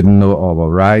we didn't know our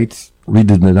rights. We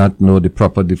did not know the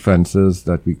proper defenses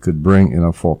that we could bring in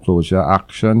a foreclosure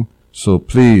action. So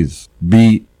please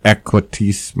be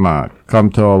Equity Smart.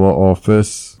 Come to our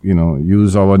office,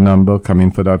 use our number, come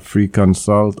in for that free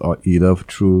consult or either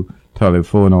through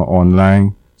telephone or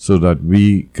online so that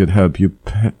we could help you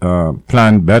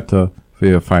plan better for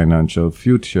your financial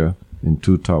future in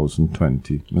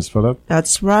 2020. Ms. Phillip?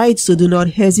 That's right. So do not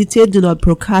hesitate. Do not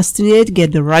procrastinate.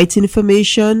 Get the right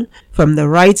information from the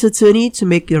right attorney to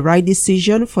make the right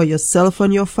decision for yourself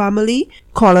and your family.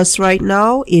 Call us right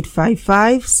now,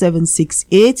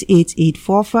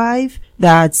 855-768-8845.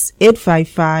 That's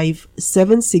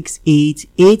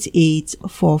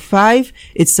 855-768-8845.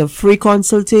 It's a free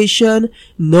consultation,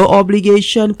 no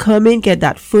obligation. Come in, get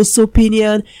that first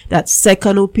opinion, that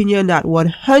second opinion, that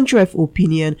 100th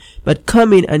opinion, but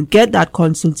come in and get that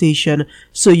consultation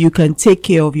so you can take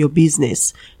care of your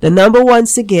business. The number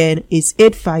once again is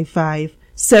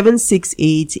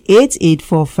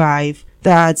 855-768-8845.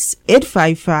 That's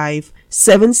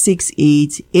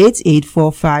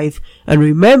 855-768-8845. And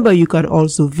remember, you can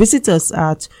also visit us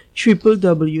at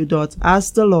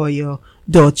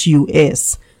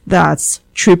www.askthelawyer.us. That's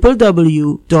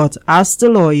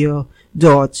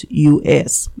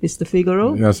www.askthelawyer.us. Mr.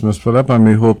 Figueroa? Yes, Ms. Phillip, and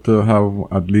we hope to have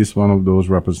at least one of those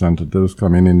representatives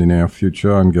come in the near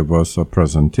future and give us a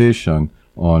presentation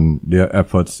on their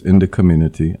efforts in the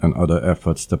community and other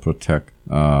efforts to protect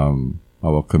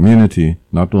our community,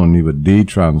 not only with deed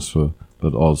transfer,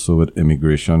 but also with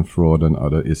immigration fraud and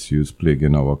other issues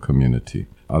plaguing our community.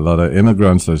 A lot of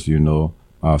immigrants, as you know,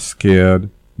 are scared.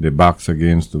 Their backs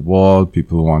against the wall.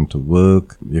 People want to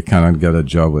work. You cannot get a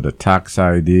job with a tax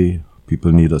ID.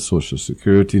 People need a social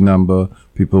security number.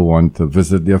 People want to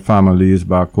visit their families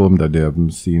back home that they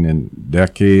haven't seen in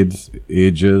decades,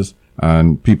 ages.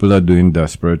 And people are doing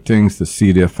desperate things to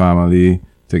see their family,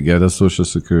 to get a social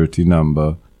security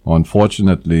number.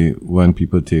 Unfortunately, when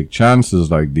people take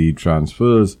chances like deed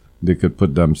transfers, they could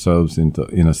put themselves in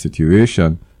a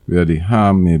situation where the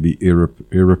harm may be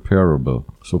irreparable.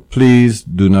 So please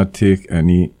do not take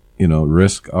any,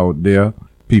 risk out there.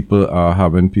 People are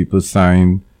having people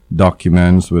sign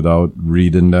documents without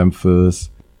reading them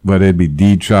first, whether it be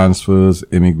deed transfers,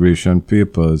 immigration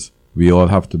papers. We all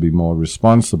have to be more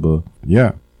responsible.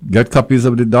 Yeah. Get copies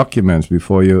of the documents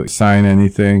before you sign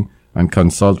anything and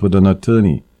consult with an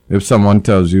attorney. If someone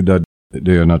tells you that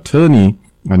they're an attorney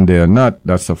and they are not,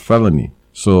 that's a felony.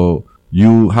 So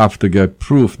you have to get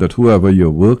proof that whoever you're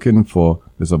working for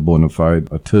is a bona fide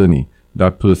attorney.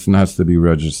 That person has to be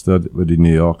registered with the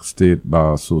New York State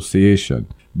Bar Association.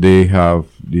 They have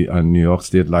the New York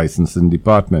State Licensing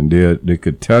Department. They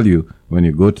could tell you when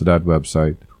you go to that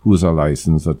website who's a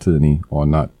licensed attorney or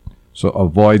not. So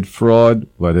avoid fraud,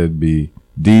 whether it be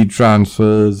deed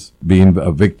transfers, being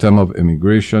a victim of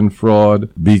immigration fraud.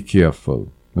 Be careful.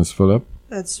 Ms. Phillip?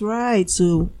 That's right.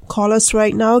 So call us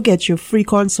right now. Get your free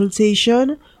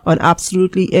consultation on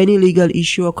absolutely any legal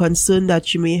issue or concern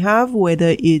that you may have,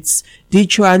 whether it's deed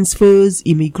transfers,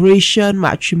 immigration,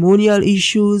 matrimonial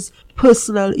issues,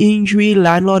 personal injury,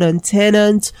 landlord and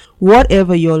tenant,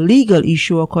 whatever your legal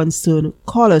issue or concern.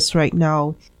 Call us right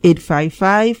now.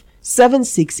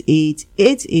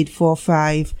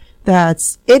 855-768-8845.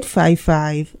 That's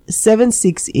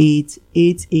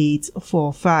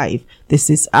 855-768-8845. This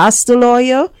is Ask the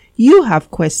Lawyer. You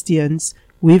have questions.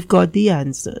 We've got the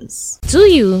answers. Do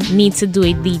you need to do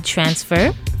a deed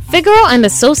transfer? Figueroa and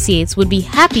Associates would be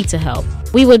happy to help.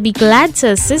 We would be glad to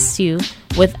assist you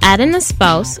with adding a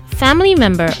spouse, family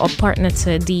member, or partner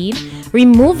to a deed,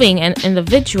 removing an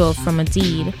individual from a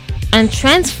deed, and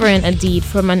transferring a deed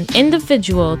from an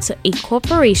individual to a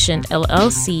corporation,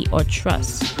 LLC, or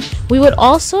trust. We would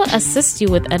also assist you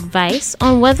with advice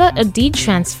on whether a deed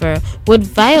transfer would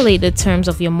violate the terms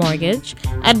of your mortgage,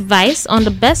 advice on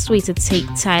the best way to take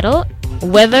title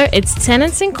whether it's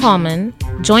tenants in common,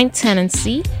 joint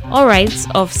tenancy, or rights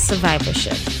of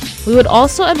survivorship. We would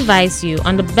also advise you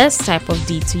on the best type of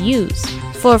deed to use.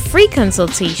 For a free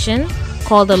consultation,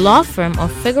 call the law firm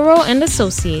of Figueroa and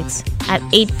Associates at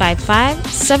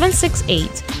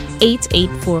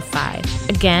 855-768-8845.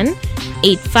 Again,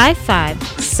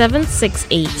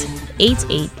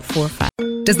 855-768-8845.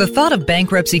 Does the thought of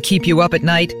bankruptcy keep you up at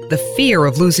night? The fear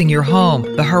of losing your home,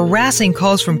 the harassing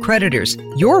calls from creditors,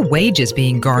 your wages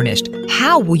being garnished.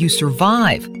 How will you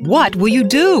survive? What will you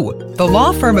do? The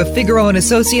law firm of Figueroa and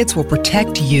Associates will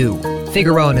protect you.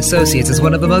 Figueroa and Associates is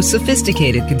one of the most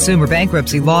sophisticated consumer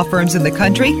bankruptcy law firms in the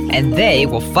country, and they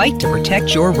will fight to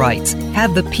protect your rights.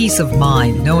 Have the peace of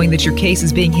mind knowing that your case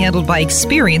is being handled by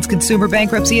experienced consumer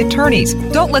bankruptcy attorneys.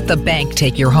 Don't let the bank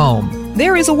take your home.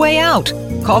 There is a way out.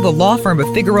 Call the law firm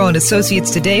of Figueroa and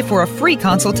Associates today for a free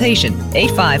consultation.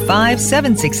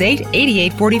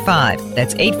 855-768-8845.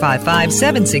 That's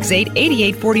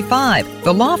 855-768-8845.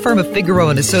 The law firm of Figueroa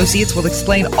and Associates will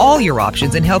explain all your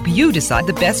options and help you decide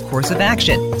the best course of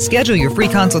action. Schedule your free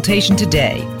consultation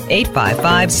today.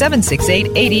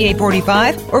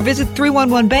 855-768-8845 or visit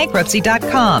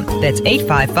 311bankruptcy.com. That's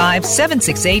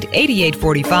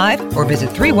 855-768-8845 or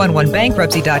visit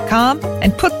 311bankruptcy.com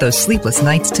and put those sleepless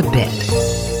nights to bed.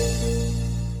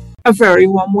 A very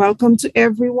warm welcome to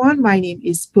everyone. My name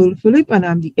is Pearl Phillip and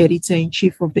I'm the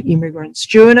editor-in-chief of the Immigrants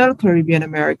Journal, Caribbean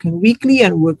American Weekly,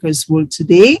 and Workers' World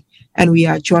Today. And we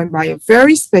are joined by a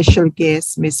very special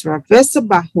guest, Ms. Ravessa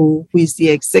Bajo, who is the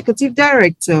Executive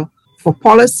Director for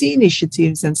Policy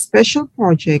Initiatives and Special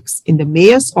Projects in the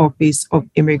Mayor's Office of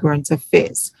Immigrant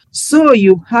Affairs. So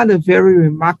you had a very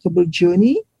remarkable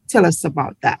journey. Tell us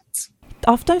about that. It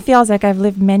often feels like I've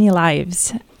lived many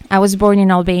lives. I was born in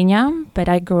Albania, but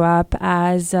I grew up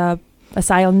as an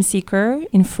asylum seeker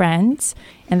in France,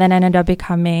 and then ended up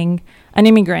becoming an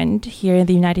immigrant here in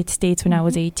the United States when I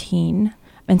was 18.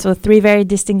 And so 3 very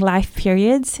distinct life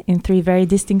periods in 3 very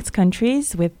distinct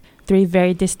countries with 3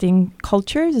 very distinct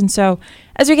cultures. And so,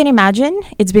 as you can imagine,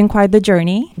 it's been quite the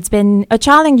journey. It's been a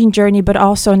challenging journey, but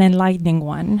also an enlightening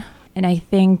one. And I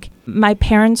think my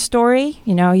parents' story,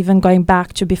 even going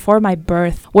back to before my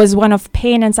birth, was one of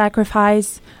pain and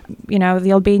sacrifice.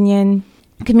 The Albanian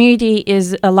community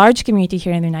is a large community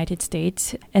here in the United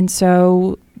States. And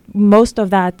so most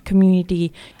of that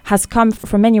community has come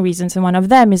for many reasons. And one of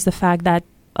them is the fact that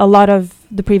a lot of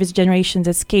the previous generations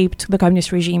escaped the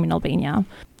communist regime in Albania.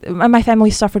 My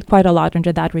family suffered quite a lot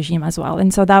under that regime as well.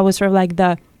 And so that was sort of like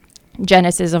the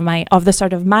genesis of the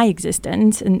start of my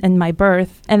existence and my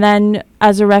birth. And then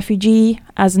as a refugee,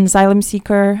 as an asylum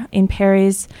seeker in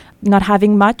Paris, not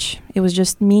having much, it was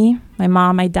just me, my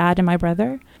mom, my dad, and my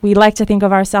brother. We like to think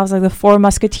of ourselves like the 4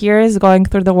 musketeers going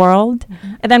through the world.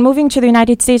 Mm-hmm. And then moving to the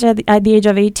United States at the age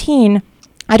of 18,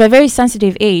 at a very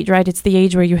sensitive age, right? It's the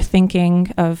age where you're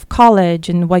thinking of college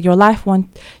and what your life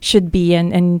should be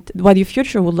and what your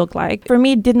future would look like. For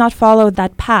me, it did not follow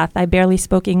that path. I barely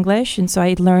spoke English. And so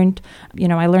I learned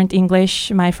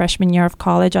English my freshman year of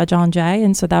college at John Jay.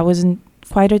 And so that was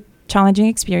quite a challenging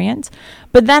experience.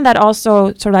 But then that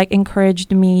also sort of like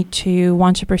encouraged me to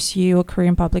want to pursue a career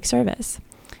in public service.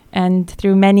 And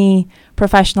through many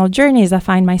professional journeys, I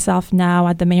find myself now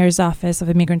at the Mayor's Office of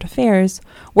Immigrant Affairs,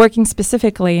 working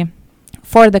specifically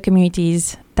for the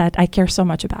communities that I care so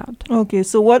much about. Okay,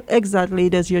 so what exactly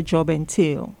does your job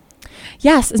entail?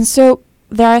 Yes, and so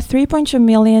there are 3.2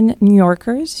 million New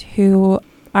Yorkers who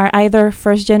are either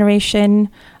first-generation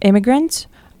immigrants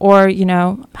or,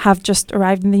 have just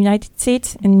arrived in the United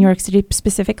States, in New York City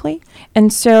specifically.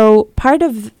 And so part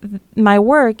of my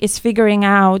work is figuring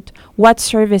out what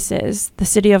services the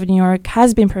city of New York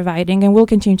has been providing and will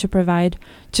continue to provide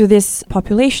to this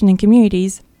population and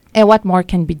communities, and what more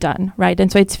can be done, right?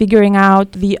 And so it's figuring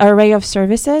out the array of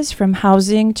services from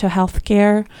housing to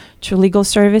healthcare to legal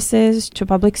services to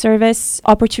public service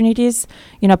opportunities,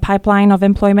 pipeline of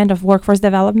employment, of workforce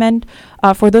development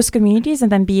for those communities,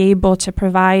 and then be able to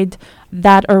provide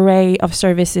that array of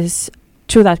services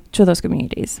to those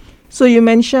communities. So you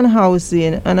mentioned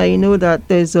housing, and I know that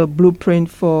there's a blueprint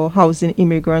for housing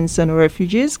immigrants and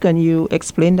refugees. Can you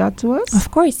explain that to us? Of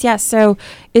course, yes. So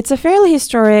it's a fairly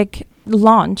historic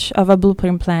launch of a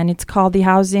blueprint plan. It's called the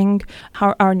Housing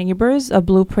Our Neighbors, a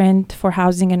blueprint for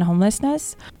housing and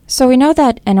homelessness. So we know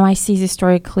that NYC is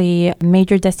historically a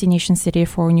major destination city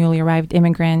for newly arrived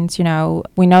immigrants.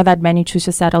 We know that many choose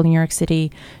to settle in New York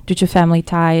City due to family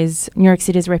ties, New York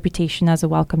City's reputation as a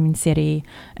welcoming city,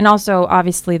 and also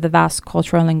obviously the vast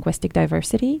cultural and linguistic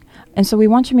diversity. And so we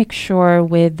want to make sure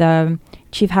with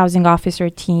Chief Housing Officer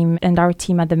team and our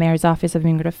team at the Mayor's Office of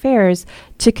Immigrant Affairs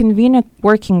to convene a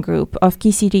working group of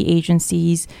key city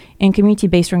agencies and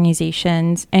community-based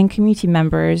organizations and community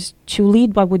members to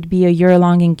lead what would be a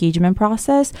year-long engagement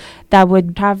process that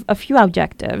would have a few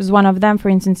objectives. One of them, for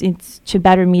instance, is to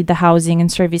better meet the housing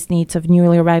and service needs of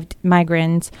newly arrived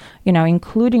migrants,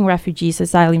 including refugees,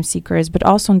 asylum seekers, but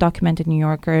also undocumented New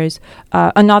Yorkers.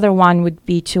 Another one would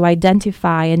be to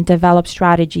identify and develop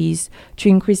strategies to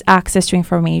increase access to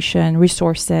information,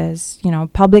 resources,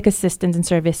 public assistance and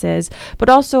services, but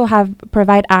also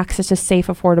provide access to safe,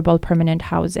 affordable, permanent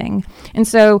housing. And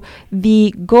so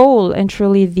the goal and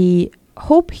truly the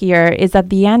hope here is at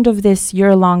the end of this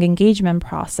year-long engagement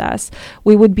process,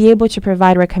 we would be able to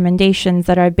provide recommendations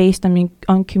that are based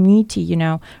on community,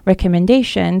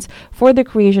 recommendations for the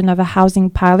creation of a housing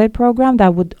pilot program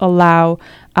that would allow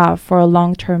for a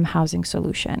long-term housing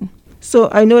solution. So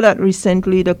I know that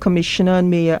recently the Commissioner and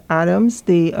Mayor Adams,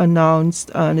 they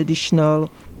announced an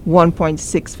additional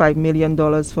 $1.65 million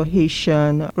for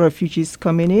Haitian refugees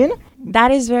coming in.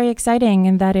 That is very exciting,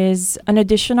 and that is an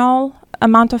additional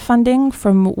amount of funding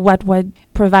from what was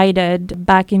provided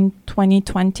back in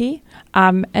 2020.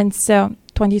 And so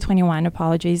 2021,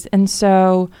 apologies. And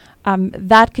so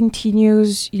that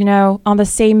continues, on the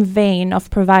same vein of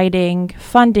providing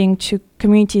funding to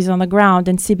communities on the ground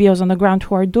and CBOs on the ground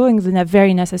who are doing the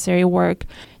very necessary work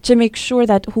to make sure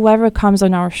that whoever comes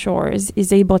on our shores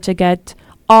is able to get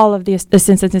all of the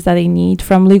assistance that they need,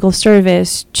 from legal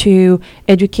service to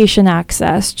education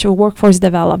access to workforce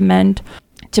development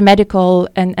to medical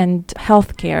and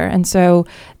healthcare. And so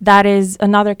that is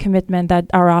another commitment that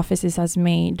our offices has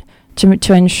made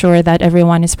to ensure that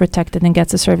everyone is protected and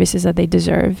gets the services that they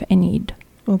deserve and need.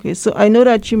 Okay, so I know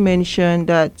that you mentioned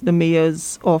that the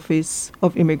Mayor's Office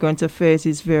of Immigrant Affairs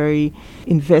is very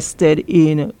invested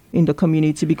in the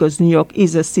community because New York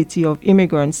is a city of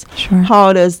immigrants. Sure.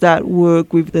 How does that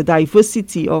work with the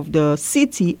diversity of the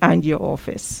city and your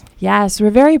office? Yes,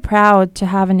 we're very proud to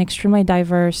have an extremely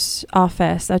diverse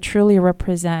office that truly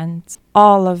represents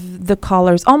all of the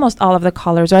colors, almost all of the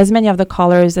colors, or as many of the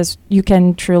colors as you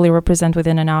can truly represent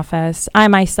within an office.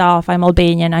 I'm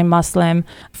Albanian, I'm Muslim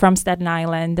from Staten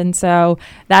Island. And so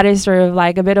that is sort of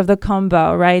like a bit of the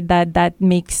combo, right? That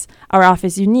makes our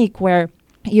office unique, where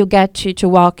you get to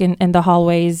walk in the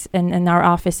hallways in our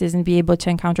offices and be able to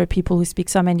encounter people who speak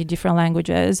so many different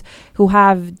languages, who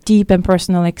have deep and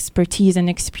personal expertise and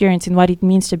experience in what it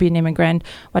means to be an immigrant,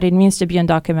 what it means to be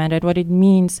undocumented, what it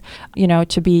means,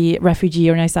 to be refugee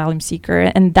or an asylum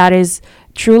seeker. And that is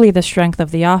truly the strength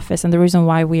of the office and the reason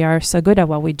why we are so good at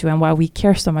what we do and why we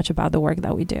care so much about the work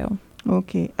that we do.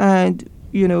 Okay. And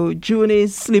June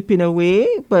is slipping away,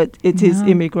 but it is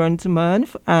Immigrant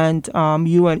Month, and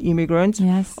you are an immigrant.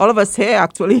 Yes. All of us here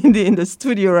actually in the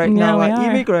studio right now are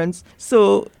immigrants.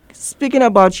 So speaking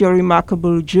about your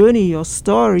remarkable journey, your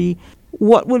story,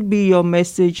 what would be your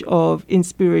message of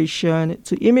inspiration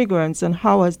to immigrants, and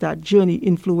how has that journey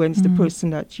influenced the person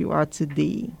that you are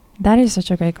today? That is such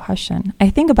a great question.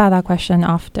 I think about that question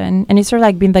often, and it's sort of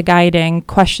like been the guiding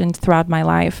question throughout my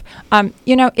life.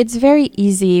 It's very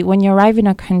easy when you arrive in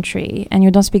a country and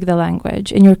you don't speak the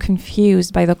language and you're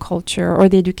confused by the culture or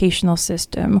the educational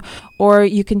system, or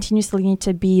you continuously need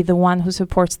to be the one who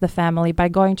supports the family by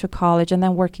going to college and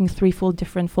then working 3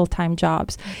 different full-time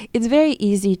jobs. It's very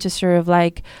easy to sort of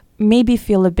like maybe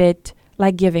feel a bit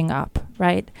like giving up,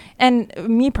 right? And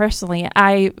me personally,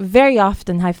 I very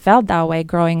often have felt that way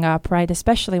growing up, right?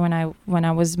 Especially when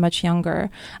I was much younger.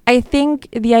 I think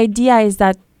the idea is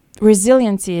that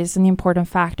resiliency is an important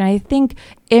factor. And I think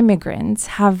immigrants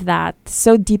have that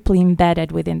so deeply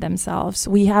embedded within themselves.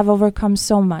 We have overcome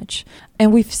so much,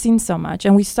 and we've seen so much,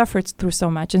 and we suffered through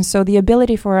so much. And so the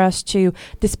ability for us to,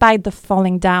 despite the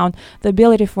falling down, the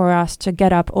ability for us to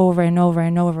get up over and over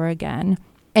and over again,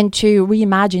 and to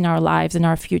reimagine our lives and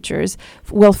our futures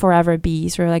will forever be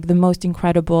sort of like the most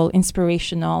incredible,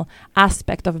 inspirational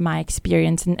aspect of my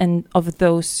experience and of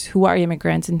those who are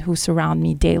immigrants and who surround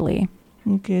me daily.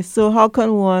 Okay, so how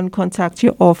can one contact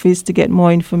your office to get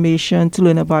more information, to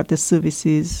learn about the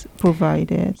services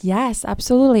provided? Yes,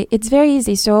 absolutely. It's very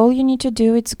easy. So all you need to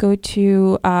do is go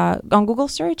to on Google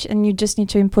search, and you just need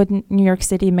to input New York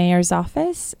City Mayor's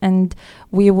Office, and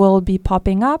we will be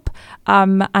popping up.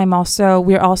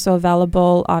 We're also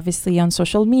available, obviously, on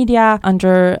social media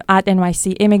under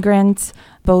 @NYC Immigrants,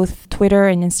 both Twitter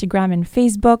and Instagram and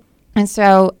Facebook. And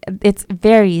so it's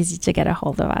very easy to get a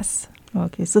hold of us.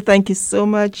 Okay, so thank you so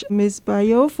much, Ms.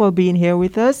 Bayo, for being here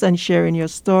with us and sharing your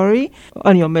story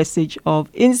and your message of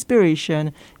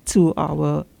inspiration to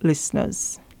our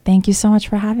listeners. Thank you so much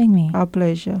for having me. Our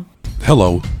pleasure.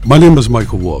 Hello, my name is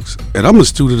Michael Walks, and I'm a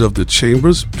student of the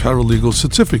Chambers Paralegal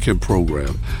Certificate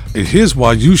Program. And here's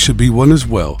why you should be one as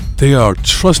well. They are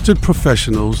trusted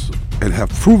professionals and have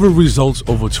proven results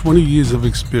over 20 years of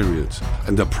experience.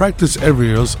 And the practice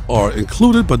areas are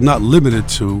included but not limited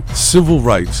to civil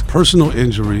rights, personal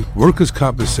injury, workers'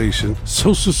 compensation,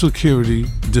 social security,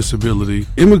 disability,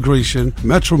 immigration,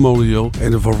 matrimonial,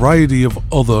 and a variety of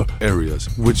other areas,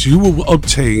 which you will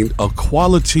obtain a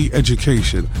quality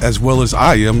education as well as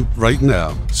I am right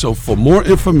now. So for more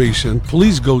information,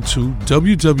 please go to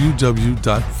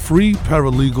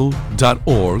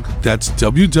www.freeparalegal.org. That's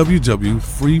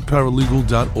www.freeparalegal.org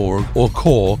or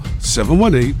call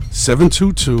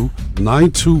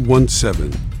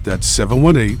 718-722-9217. That's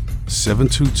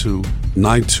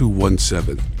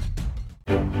 718-722-9217.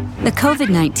 The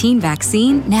COVID-19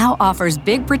 vaccine now offers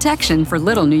big protection for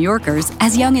little New Yorkers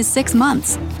as young as 6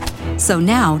 months. So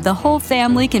now the whole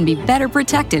family can be better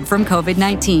protected from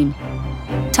COVID-19.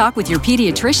 Talk with your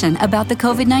pediatrician about the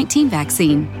COVID-19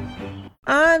 vaccine.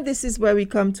 And this is where we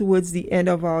come towards the end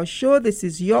of our show. This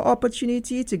is your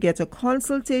opportunity to get a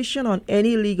consultation on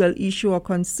any legal issue or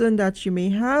concern that you may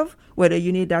have, whether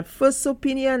you need that first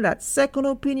opinion, that second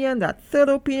opinion, that third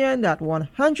opinion, that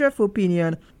 100th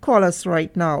opinion. Call us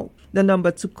right now. The number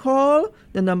to call,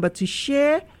 the number to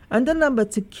share, and the number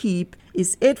to keep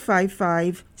is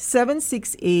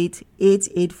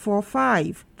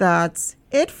 855-768-8845. That's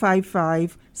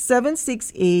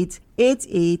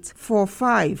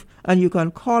 855-768-8845. And you can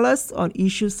call us on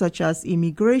issues such as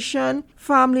immigration,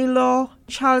 family law,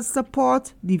 child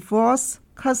support, divorce,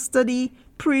 custody,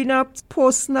 prenup,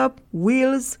 postnup,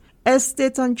 wills,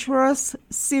 estate and trust,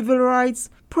 civil rights,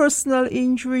 personal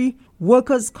injury,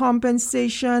 workers'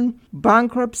 compensation,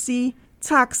 bankruptcy,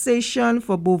 taxation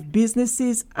for both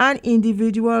businesses and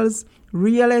individuals,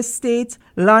 real estate,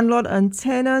 landlord and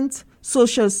tenant,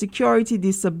 social security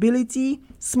disability,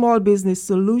 small business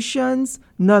solutions,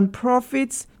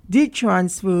 non-profits, deed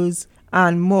transfers,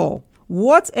 and more.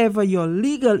 Whatever your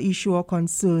legal issue or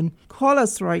concern, call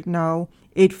us right now,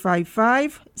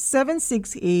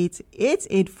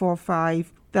 855-768-8845.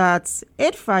 That's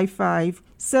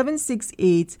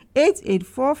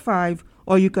 855-768-8845.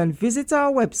 Or you can visit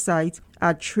our website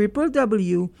at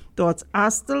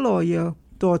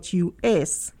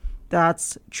www.askthelawyer.us.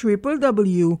 That's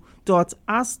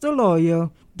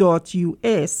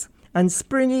www.askthelawyer.us. And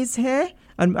spring is here,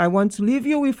 and I want to leave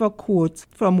you with a quote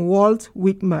from Walt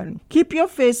Whitman. Keep your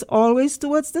face always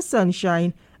towards the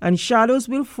sunshine, and shadows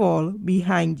will fall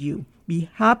behind you. Be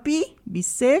happy, be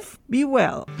safe, be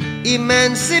well.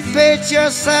 Emancipate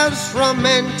yourselves from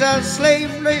mental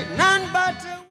slavery. None but